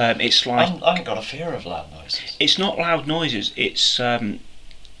us. It's like I ain't got a fear of loud noises. it's not loud noises. It's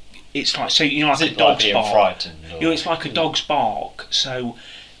like, so you know, like Is a it like dog's being bark. frightened? Or... You know, it's like a dog's bark. So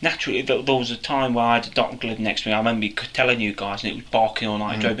naturally, there was a time where I had a dog live next to me. I remember telling you guys, and it was barking all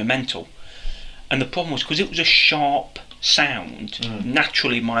night, drove me mental. And the problem was, because it was a sharp sound,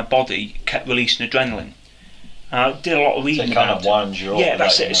 naturally my body kept releasing adrenaline. I did a lot of reading So it kind about of winds you up. Yeah,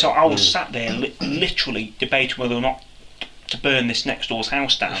 that's right, it. So I was sat there literally debating whether or not to burn this next door's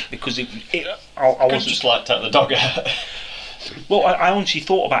house down, because I Could wasn't. just like take the dog out. Well, I honestly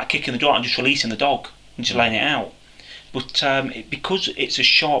thought about kicking the door out and just releasing the dog and just laying it out. But because it's a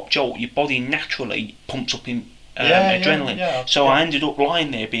sharp jolt, your body naturally pumps up in adrenaline. So I ended up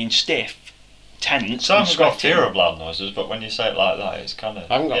lying there being stiff, tense. So I and haven't got sweating. fear of loud noises, but when you say it like that, it's kind of.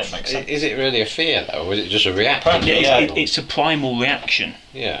 I haven't got. Yeah, it makes sense. Is it really a fear though, or is it just a reaction? Apparently, Yeah, yeah. it's a primal reaction.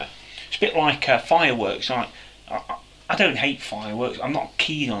 Yeah. It's a bit like fireworks. I don't hate fireworks. I'm not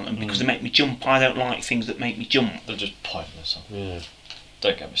keen on them because they make me jump. I don't like things that make me jump. They're just pointless. Yeah.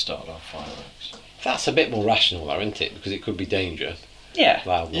 Don't get me started on fireworks. That's a bit more rational though, isn't it? Because it could be dangerous. Yeah.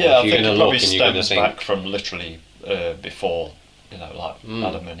 Loud noise. Yeah, I You're think gonna it look probably and you're gonna stems think back from literally before, like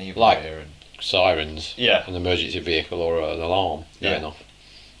Adam and Eve Like- were here. And sirens. Yeah. An emergency vehicle or an alarm going off.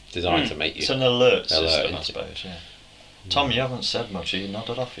 Designed to make you. it's an alert system, Alert, I isn't it? suppose. Yeah. Tom, you haven't said much. Are you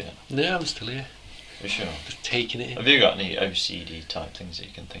nodded off yet? No, I'm still here. You sure? Just taking it in. Have you got any OCD type things that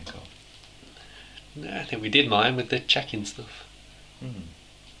you can think of? No, I think we did mine with the check-in stuff. Hmm.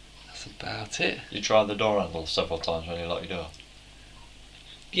 That's about it. You tried the door handle several times when you lock your door.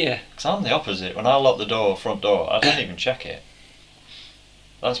 Yeah. Because I'm the opposite. When I lock the door, front door, I don't even check it.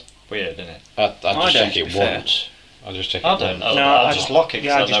 That's weird, isn't it? I just don't, check to it be fair. once. I just check it I once. don't know. No, I'll I- just lock it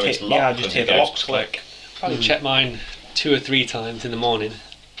Yeah, I because I know just it's hear, locked. I just 'cause hear it the goes locks click. Probably check mine 2 or 3 times in the morning.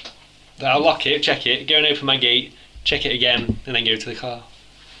 Then I'll lock it, check it, go and open my gate, check it again, and then go to the car.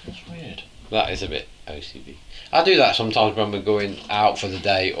 That's weird. That is a bit OCD. I do that sometimes when we're going out for the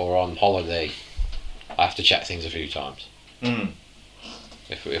day or on holiday. I have to check things a few times. Hmm.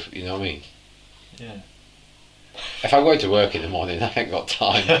 If you know what I mean. Yeah. If I'm going to work in the morning, I ain't got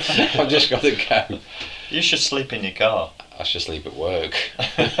time. I've just got to go. You should sleep in your car. I should sleep at work.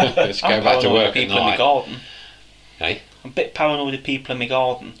 Let's go I'm back to paranoid work of at people in my night. garden. Hey? I'm a bit paranoid of people in my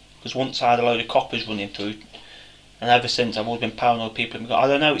garden because once I had a load of coppers running through, and ever since I've always been paranoid of people in my garden.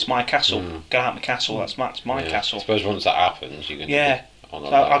 I don't know, it's my castle. Get out my castle. That's my Yeah. castle. I suppose once that happens, you're going to Yeah. be on So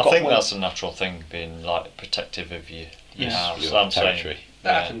I I got think one- that's a natural thing, being like protective of your house. your I'm saying- territory.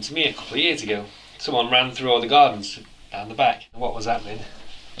 That Yeah. happened to me a couple of years ago. Someone ran through all the gardens down the back. What was happening?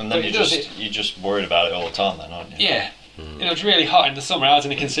 And then But it does you're just worried about it all the time, then, aren't you? Yeah. It was really hot in the summer. I was in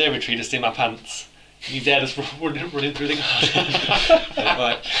the conservatory just in my pants. You dare just running through the garden.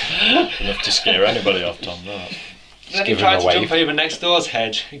 Right. Enough to scare anybody off, Tom. That. Then he give him tried a to wave. jump over next door's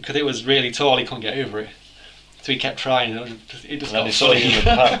hedge because it was really tall. He couldn't get over it, so he kept trying. It just And then got he saw you funny. with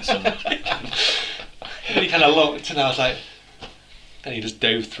pants and And he kind of looked, and I was like. Then he just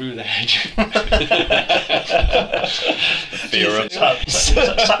dove through the hedge. fear of pants.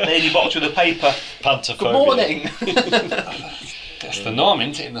 Sat there in your box with a paper. Pantophobia. Good morning. That's the norm,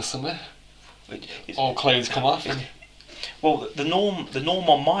 isn't it, in the summer? All clothes come off. And Well, the norm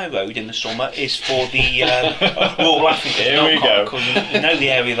on my road in the summer is for the we're all laughing Here we go. because you know the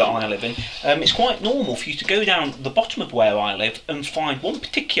area that I live in. It's quite normal for you to go down the bottom of where I live and find one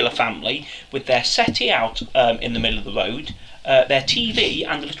particular family with their settee out in the middle of the road, their TV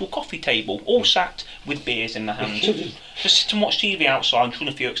and a little coffee table, all sat with beers in their hands. Just sit and watch TV outside and run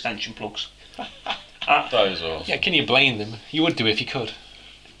a few extension plugs. That is awesome. yeah, can you blame them? You would do if you could.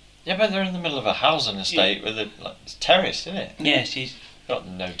 Yeah, but they're in the middle of a housing estate with a it's terrace, isn't it? Yes, he's Got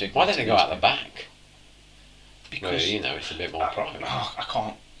no dignity. Why don't they go out the back? Well, because you know, it's a bit more private. I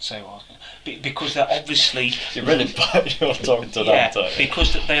can't say what I was gonna, because they're obviously You're really bad. You're talking to yeah, them.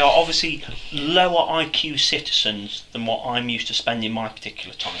 because they are obviously lower IQ citizens than what I'm used to spending my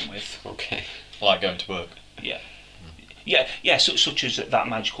particular time with. Okay. Like going to work. Yeah, such as that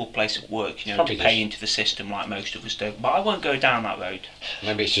magical place at work, you know, Probably to pay just- into the system like most of us do. But I won't go down that road.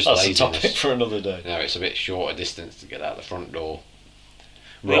 Maybe it's just That's a laziness. topic for another day. No, it's a bit shorter distance to get out the front door.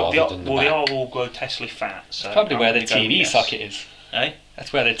 They Rather are, than the they back. are all grotesquely fat. So Probably I'm where the gonna go TV yes. socket is. Eh?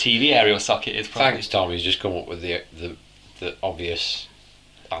 That's where the TV aerial socket is. Probably. Thanks, Tom. He's just come up with the obvious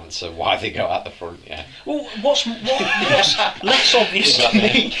answer why they go out the front. Yeah, Well, what's less obvious to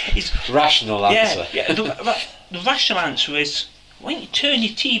me is rational answer. yeah. The rational answer is why don't you turn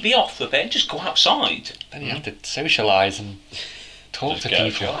your TV off for a bit and just go outside? Then you have to socialise and talk Just to get a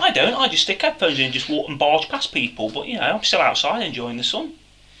people. job. I don't. I just stick headphones in and just walk and barge past people. But I'm still outside enjoying the sun.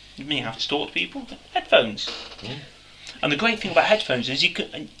 You mean have to talk to people? Headphones. Yeah. And the great thing about headphones is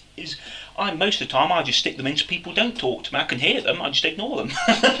most of the time I just stick them in so people don't talk to me. I can hear them. I just ignore them.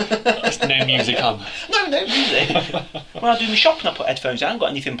 There's no music on. No music. When I do my shopping, I put headphones. I haven't got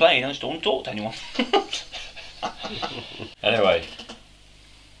anything playing. I just don't want to talk to anyone. Anyway,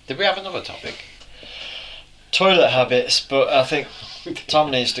 Did we have another topic? toilet habits, but I think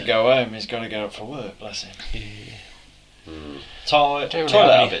Tom needs to go home. He's got to get up for work, bless him. Toilet Don't really have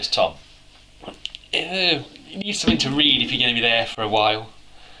any. habits, Tom. You need something to read if you're going to be there for a while.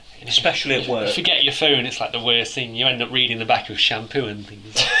 Especially at work. Forget your phone, it's like the worst thing. You end up reading the back of shampoo and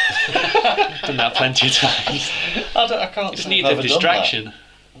things. Done that plenty of times. I can't You just say need I've the ever done distraction.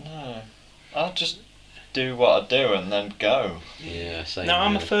 that. No. I'll just do what I do and then go. Yeah, same. Now,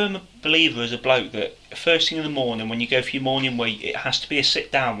 I'm a really. firm believer as a bloke that first thing in the morning, when you go for your morning wee, it has to be a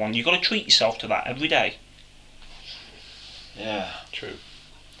sit-down one. You've got to treat yourself to that every day. Yeah. True.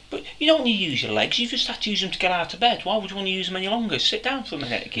 But you don't want to use your legs, you just have to use them to get out of bed. Why would you want to use them any longer? Sit down for a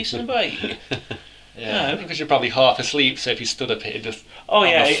minute, kiss and a break. Yeah. No. Because you're probably half asleep, so if you stood up, it'd just. Oh On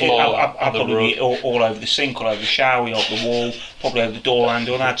yeah, the floor, I'll on the probably rug. be all over the sink, all over the shower, up the wall, probably over the door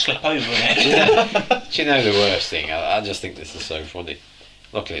handle, and I'd slip over in it. Do you know the worst thing? I just think this is so funny.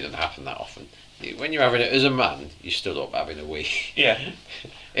 Luckily, it doesn't happen that often. When you're having it as a man, you stood up having a wee. Yeah.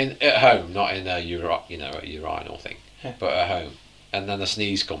 At home, not in a a urinal thing, Yeah. but at home. And then a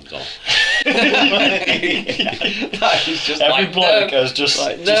sneeze comes on. That is just Every like, bloke no. has just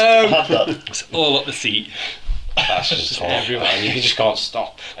Like, just no. had that. It's all up the seat. That's just horrible. everywhere. You just can't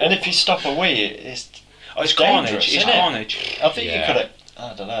stop. And if you stop a wee, it's It's dangerous, carnage. It's isn't it? carnage. I think you Yeah. could have.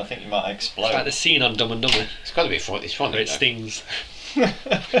 I don't know. I think you might explode. It's like the scene on Dumb and Dumber It's got to be fun. It's funny. where it though. stings.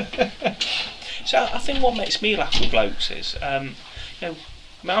 So I think what makes me laugh with blokes is, I mean,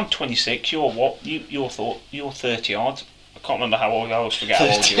 I'm 26. You're what? You're 30 odd. I can't remember how old. I always forget how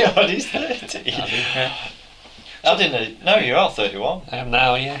old you are. God, he's 30. Yeah. I didn't. No, you are 31. I am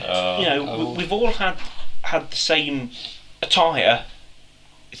now, yeah. You know, we've all had the same attire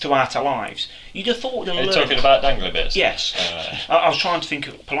throughout our lives. You'd have thought they'd Are you learn. talking about dangly bits? Yes. Alright. I was trying to think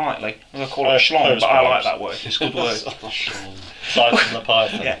of it politely. I'm going to call it a schlong, Close but I like palms. that word. It's a good word. Life from the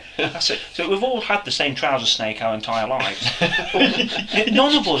python. Yeah, that's it. So we've all had the same trouser snake our entire lives. But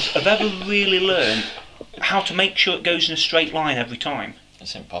none of us have ever really learned how to make sure it goes in a straight line every time.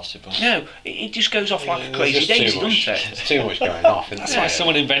 It's impossible. No, it just goes off like a There's crazy just daisy, too much. doesn't it? There's too much going off. Isn't That's there? why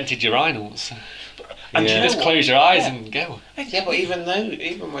someone invented urinals. And Yeah. you You know just what? close your eyes Yeah. and go. Yeah, but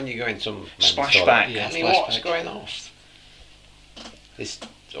even when you go in some men's Splashback. toilet, Yeah, I mean, what's splashback. going on? It's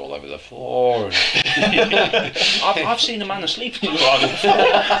all over the floor. And I've seen a man asleep in the urinal.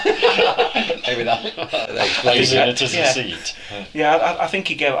 maybe that Using explains it it. as Yeah. a seat. Yeah, I think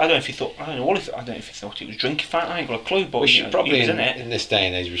he go. I don't know if he thought. I don't know if he thought it was drinking fat. I ain't got a clue. But We you should know, probably, he was in it. in this day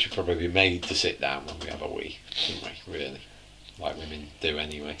and age, we should probably be made to sit down when we have a wee, shouldn't we? Really, like women do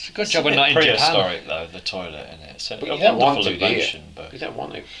anyway. It's a good It's job a we're not bit in Japan. prehistoric though, the toilet in it. It's a But you don't wonderful want to, do you? invention, but You don't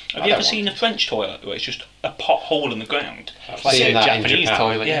want to. Have you ever seen a French toilet where it's just a pot hole in the ground? It's like seen a that in Japanese Japan.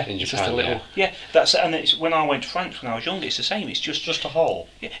 toilet. Yeah. In It's Japan, just a little. Yeah, that's and it's when I went to France when I was younger. It's the same. It's just a hole.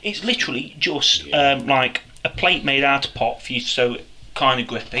 yeah, it's literally just Yeah. like a plate made out of pot for you, so kind of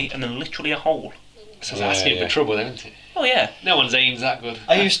grippy, and then literally a hole. So Yeah, asking yeah. for trouble, isn't it? Oh yeah, No one's aim's that good.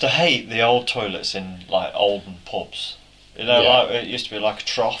 I used to hate the old toilets in like olden pubs. You know, Yeah. like it used to be like a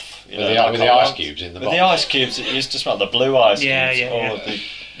trough. You With know, the- like with a the ice round- cubes in the With the box. ice cubes, it used to smell the blue ice Yeah, cubes, yeah, or yeah. the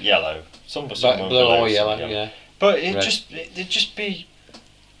yellow. Some were Blue blue, or some yellow, yeah. But Red. it'd just be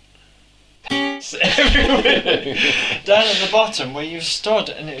everywhere down at the bottom where you stood,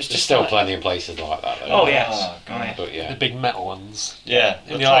 and it was There's just still like, plenty of places like that, though. Oh, isn't yes. Oh, Oh, God. yeah. But The yeah. big metal ones. Yeah,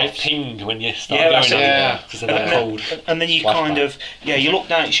 And the they like troughs. ping when you start Yeah, going that's on it. Yeah. because they're cold. And then you Splashback. kind of you look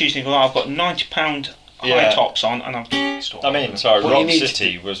down at your shoes and you go, oh, I've got £90 high Yeah. tops on, and I'm. I mean, sorry, What you Rock need to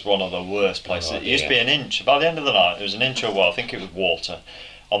City was one of the worst places. Oh, It used to dear. be an inch. By the end of the night, there was an inch of, I think it was water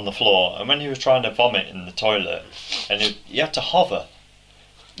on the floor. And when you were trying to vomit in the toilet, and you had to hover.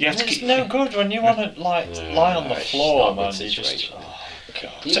 you have to It's keep. no good when you want to lie on the it's floor, not a man. good You just, situation. oh,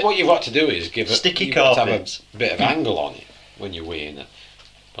 God. What you've got to do is give it. Sticky you've got to have carpets. a bit of angle on it when you're weeing it.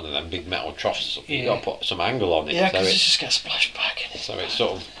 One of them big metal troughs or something. You've got to put some angle on it. Yeah, so because it, you just get splashed back in it. so it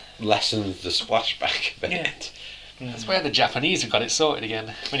sort of lessens the splashback a bit. Yeah. That's where the Japanese have got it sorted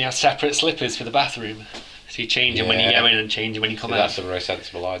again. When you have separate slippers for the bathroom. So you change them when you Yeah. go in and change them when you come So out. that's a very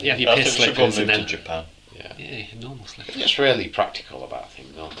sensible You idea. have your I think piss we should go and slippers move and to then. Japan. Yeah. Yeah, normal slippers. They're just really practical about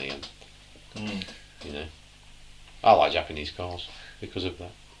things, aren't they? And, Mm. you know, I like Japanese cars because of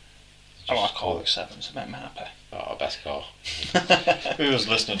that. I like RX-7s, they make me happy. Oh, best car. We was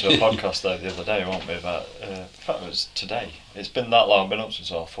listening to a podcast though the other day, weren't we, about, in fact it was today, it's been that long, I've been up since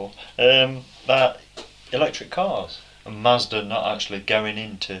half 4, that electric cars, and Mazda not actually going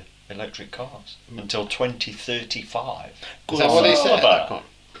into electric cars until 2035. Is that what they said? About?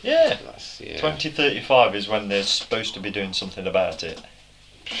 Yeah. Yeah. 2035 is when they're supposed to be doing something about it.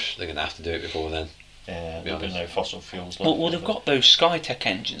 They're going to have to do it before then. Yeah, there'll be no fossil fuels left. Well, they've got those Skytech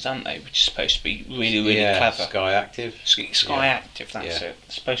engines, haven't they, which is supposed to be really, really clever. Sky Active. Sky Active, that's it.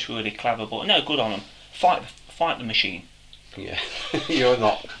 It's supposed to be really clever, but no, good on them. Fight the machine. Yeah. You're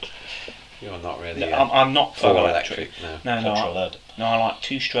not really. No, I'm not for for electric. No. No, I like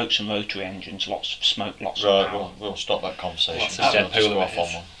 2 strokes and rotary engines, lots of smoke, lots of Right, power. we'll stop that conversation. Lots of Just go off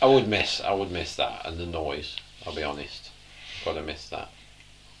on one. I would miss that and the noise. I'll be honest. Gotta miss that.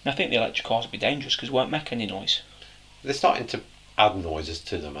 I think the electric cars would be dangerous because they won't make any noise. They're starting to add noises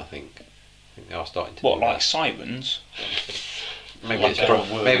to them. I think they are starting to. What, do like that. sirens? Maybe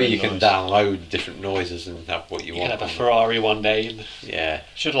Like maybe you can noise. download different noises and have what you You want. can have a on them. Ferrari one day. And Yeah.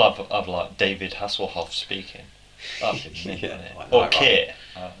 Should have like David Hasselhoff speaking. That'd be mint, Yeah, wouldn't it? like Or Knight Kit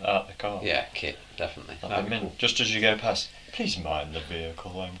out the car. Yeah, Kit definitely. That'd be mint. Just as you go past, please mind the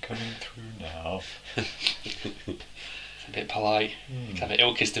vehicle, I'm coming through now. it's a bit polite. Kind of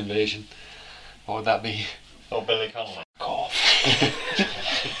Ilkeston version. What would that be? Or Billy Connolly. Cough.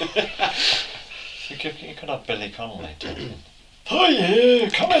 You could have Billy Connolly talking. Oh yeah,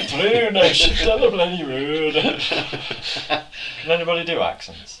 coming through now, she's down the bloody road. Can anybody do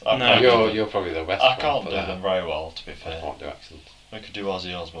accents? I No. can't do them. You're probably the best. I one can't for do that. them very well, to be I fair. can't do accents. We could do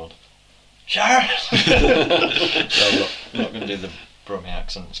Ozzy Osbourne. Sharon! No, I'm not going to do the Brummy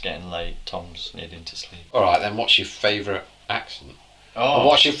accent, it's getting late, Tom's needing to sleep. All right, then. What's your favourite accent? Oh, Or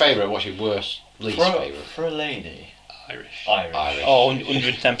what's your favourite? What's your worst, least favourite? for a lady, Irish. Irish. Oh,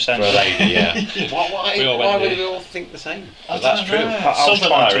 110%. For a lady, yeah. We all why went would there. we all think the same? I But that's don't true. know. I was Southern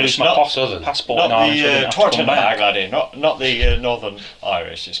trying to Irish, lose my not- Southern. passport Not in Ireland, so I the didn't have to come Twarton back. laddie, not the Northern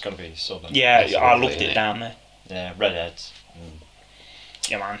Irish, it's got to be Southern. Yeah, That's I lovely, loved isn't it it? down there. Yeah, redheads.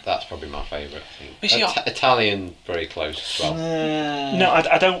 Yeah, man. That's probably my favourite. I think. You see, Italian, very close as well. No,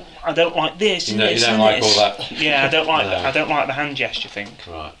 I don't like this. You and don't- you this don't and like this. all that? Yeah, I don't like No. that. I don't like the hand gesture thing.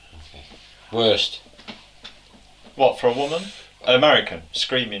 Right. Okay. Worst. What, for a woman? American,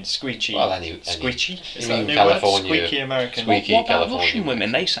 screaming, squeaky. Well, any- squeaky? Is You that a mean new California- word? Squeaky American. Squeaky. What about California Russian women?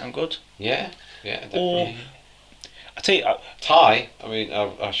 accent. They sound good. Yeah. Yeah. Or Definitely. I tell you, Thai. I mean,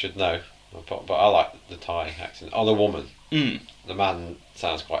 I should know, but I like the Thai accent. On a woman, the man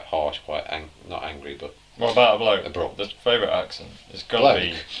sounds quite harsh, quite not angry, but What about a bloke? Abroad. The favourite accent? It's got to bloke.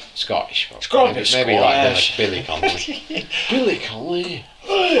 be. Scottish. It's gotta be maybe like Scottish. Billy Connolly. Billy Connolly.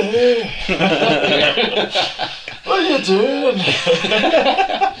 What are you doing?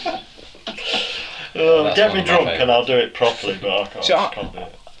 That's Get one me of my drunk and favourites. I'll do it properly, but I can't, See, I can't do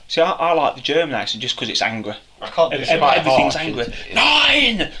it. see, I like the German accent just because it's angry. I can't do it. Everything's Harsh, angry. isn't it?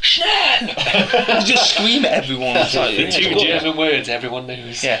 Nine, schnell. You just scream at everyone. It's like, The it's two good. German words everyone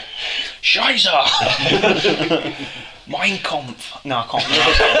knows. Yeah. Scheiße. Mein Kampf. No, I can't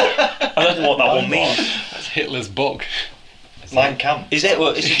pronounce that. I don't know what that one means. That's Hitler's book. Mein Kampf. Is it?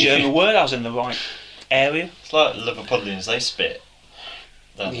 Well, it's a German word. I was in the right area. It's like Liverpudlians, they spit.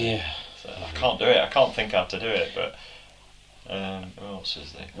 don't they? Yeah. So I can't do it. I can't think how to do it, but who else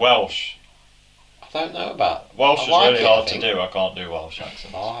is there? Welsh. I don't know about. Welsh I is like really it, I hard to think. do. I can't do Welsh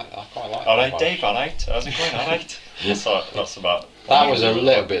accents. I quite like. Alright, that Dave, alright. How's it going? Alright. That's about. That was a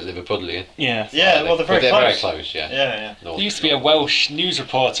little bit Liverpudlian. Yeah. Yeah, well, they're very But close. very close. Yeah. Yeah. North- There used to be a Welsh news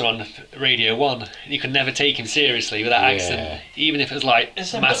reporter on Radio 1. You could never take him seriously with that Yeah. accent. Even if it was like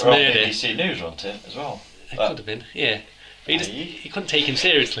Isn't mass it on murder. BBC News, wasn't it, as well? It could have been, yeah. But he couldn't take him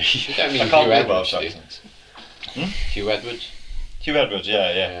seriously. You don't mean I can't Hugh do Edwards, Welsh do you? accents. Hugh Edwards. Hugh Edwards,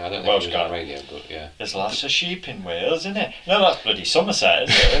 yeah. Yeah, I don't know Welsh if he was on guy. radio, but yeah. There's lots of sheep in Wales, isn't it? No, that's bloody Somerset,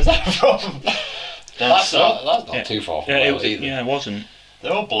 isn't it? Where's that from? That's not Yeah. too far from Yeah, Wales either. it wasn't.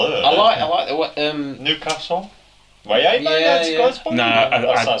 They're all blurred. I like aren't the they? Newcastle. Well, yeah, Yeah, that's yeah. Scots, No,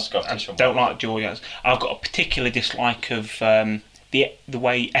 that sounds I Scottish. don't like Georgians. I've got a particular dislike of the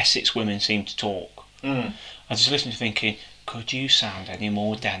way Essex women seem to talk. Mm. I just listen to thinking, could you sound any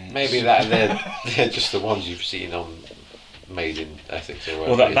more dense? Maybe they're just the ones you've seen on Made in Essex or Well,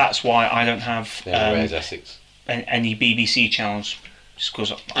 whatever. that's why I don't have Where's Essex? any BBC channels. Just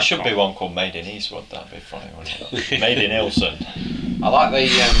because There should be one called Made in Eastwood. That'd be funny, wouldn't it? Made in Ilson. I like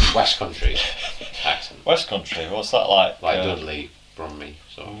the West Country accent, West Country. What's that like? like Dudley, Bromley.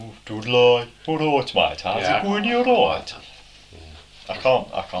 So. Dudley. Alright, mate. How's Yeah. it going? You alright? I can't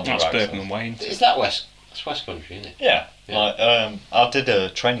do That's accents. Bergman Wayne. Is that West? It's West Country, isn't it? Yeah. Yeah. Like, I did a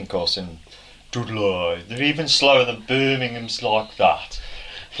training course in Dudley. They're even slower than Birmingham's like that.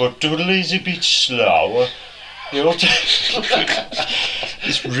 But Dudley's a bit slower. You know,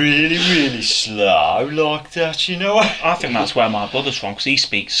 it's really, really slow like that, you know. I think that's where my brother's from, because he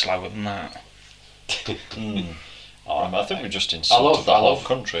speaks slower than that. I think we just insulted the whole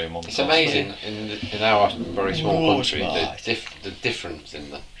country. It's amazing in our very small country right. the difference in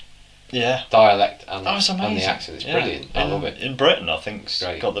the dialect and the accent is brilliant. I love it. In Britain, I think it's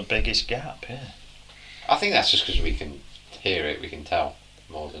Great. got the biggest gap. Yeah. I think that's just because we can hear it, we can tell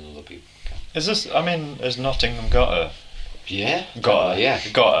more than other people can. Is this? I mean, has Nottingham got a Yeah, got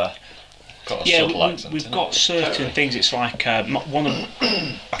a subtle accent? We've got certain things. It's like one of.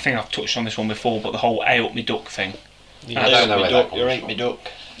 I think I've touched on this one before, but the whole "A up me duck" thing. I don't know where that comes You from. ate me duck.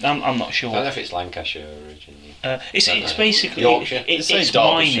 I'm not sure. I don't know if it's Lancashire originally. It's basically Yorkshire. It's Derbyshire.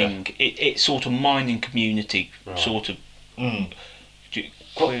 mining. It's sort of mining community, Right. sort of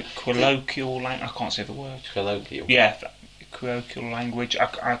colloquial language. I can't say the word. Colloquial. Yeah, colloquial language.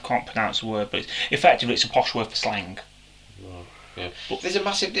 I can't pronounce the word, but effectively it's a posh word for slang. Yeah. There's a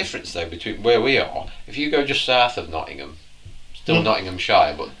massive difference though between where we are. If you go just south of Nottingham, still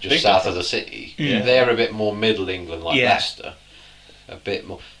Nottinghamshire, but just Big south of the city, Yeah. they're a bit more Middle England, like Yeah. Leicester. A bit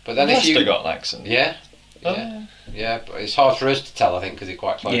more. But then Leicester if you got an accent. yeah, Oh. yeah, but it's hard for us to tell. I think because they're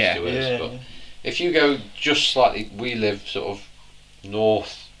quite close Yeah. to us. Yeah, But yeah. if you go just slightly, we live sort of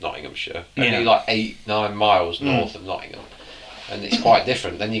north Nottinghamshire, only Yeah. like 8-9 miles north of Nottingham, and it's quite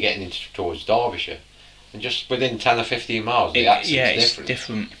different. Then you're getting into towards Derbyshire, and just within 10 or 15 miles, the accent's It's different.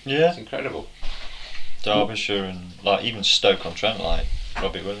 different. Yeah. It's incredible. Derbyshire and like even Stoke-on-Trent, like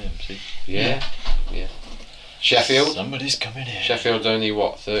Robbie Williams. Yeah, yeah. Sheffield. Somebody's coming in. Sheffield's only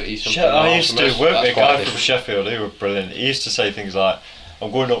what 30 something. I used to work with a guy from different. Sheffield. He was brilliant. He used to say things like, "I'm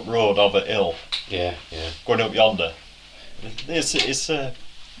going up road over hill, Yeah, yeah. going up yonder." It's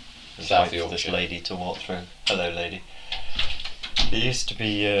South wait for this Yorkshire. lady to walk through. Hello, lady. He used to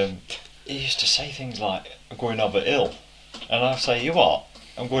be. He used to say things like, "I'm going over hill," and I'd say, "You what?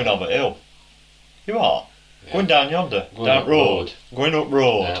 I'm going over hill. You what? Yeah. Going down yonder, Going down up road. road. Going up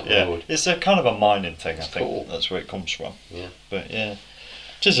road." Down Yeah, road. it's a kind of a mining thing. I think cool. that's where it comes from. Yeah. But yeah,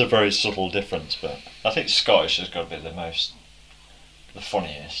 it is a very subtle difference. But I think Scottish has got to be the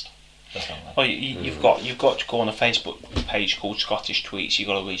funniest. Definitely. Oh, you've got to go on a Facebook page called Scottish Tweets. You've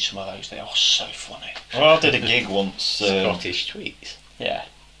got to read some of those. They are so funny. Well, I did a gig once. Scottish tweets. Yeah.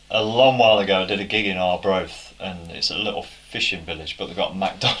 A long while ago, I did a gig in Arbroath, and it's a little fishing village, but they've got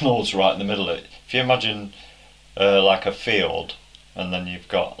McDonald's right in the middle of it. If you imagine like a field, and then you've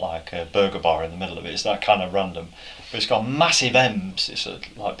got like a burger bar in the middle of it, it's that kind of random. But it's got massive M's. It's a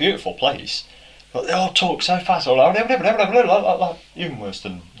like beautiful place, but they all talk so fast, like, even worse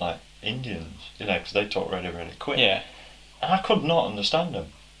than like Indians, you know, because they talk really, really quick. Yeah. And I could not understand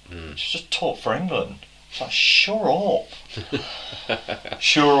them. Just talk for England. It's like, sure up.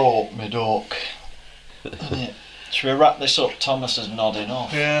 Sure up, me duck. Should we wrap this up? Thomas is nodding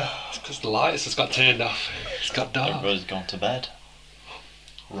off. Yeah. It's because the lights has got turned off. It's got dark. Everybody's gone to bed.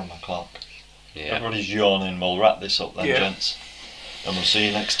 Run my clock. Yeah. Everybody's yawning. We'll wrap this up then, Yeah. gents. And we'll see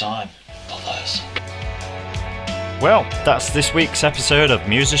you next time. Brothers. Well, that's this week's episode of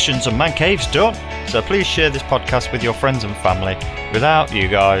Musicians and Man Caves done. So please share this podcast with your friends and family. Without you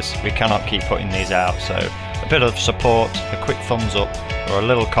guys, we cannot keep putting these out. So a bit of support, a quick thumbs up, or a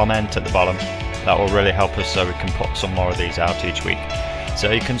little comment at the bottom. That will really help us so we can put some more of these out each week. So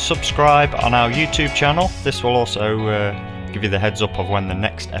you can subscribe on our YouTube channel. This will also give you the heads up of when the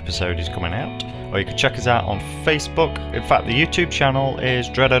next episode is coming out. Or you can check us out on Facebook. In fact, the YouTube channel is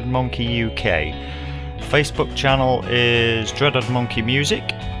Dreaded Monkey UK. Facebook channel is Dreaded Monkey Music,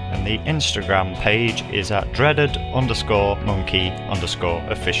 and the Instagram page is at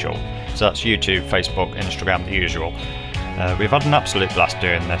dreaded_monkey_official. So that's YouTube, Facebook, Instagram, the usual. We've had an absolute blast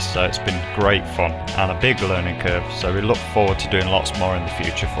doing this, so it's been great fun and a big learning curve, so we look forward to doing lots more in the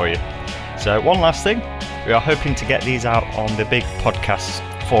future for you. So one last thing, we are hoping to get these out on the big podcast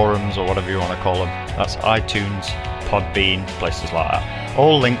forums, or whatever you want to call them. That's iTunes, Podbean, places like that.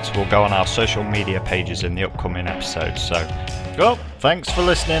 All links will go on our social media pages in the upcoming episodes. So, well, thanks for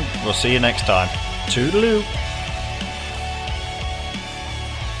listening. We'll see you next time. Toodaloo.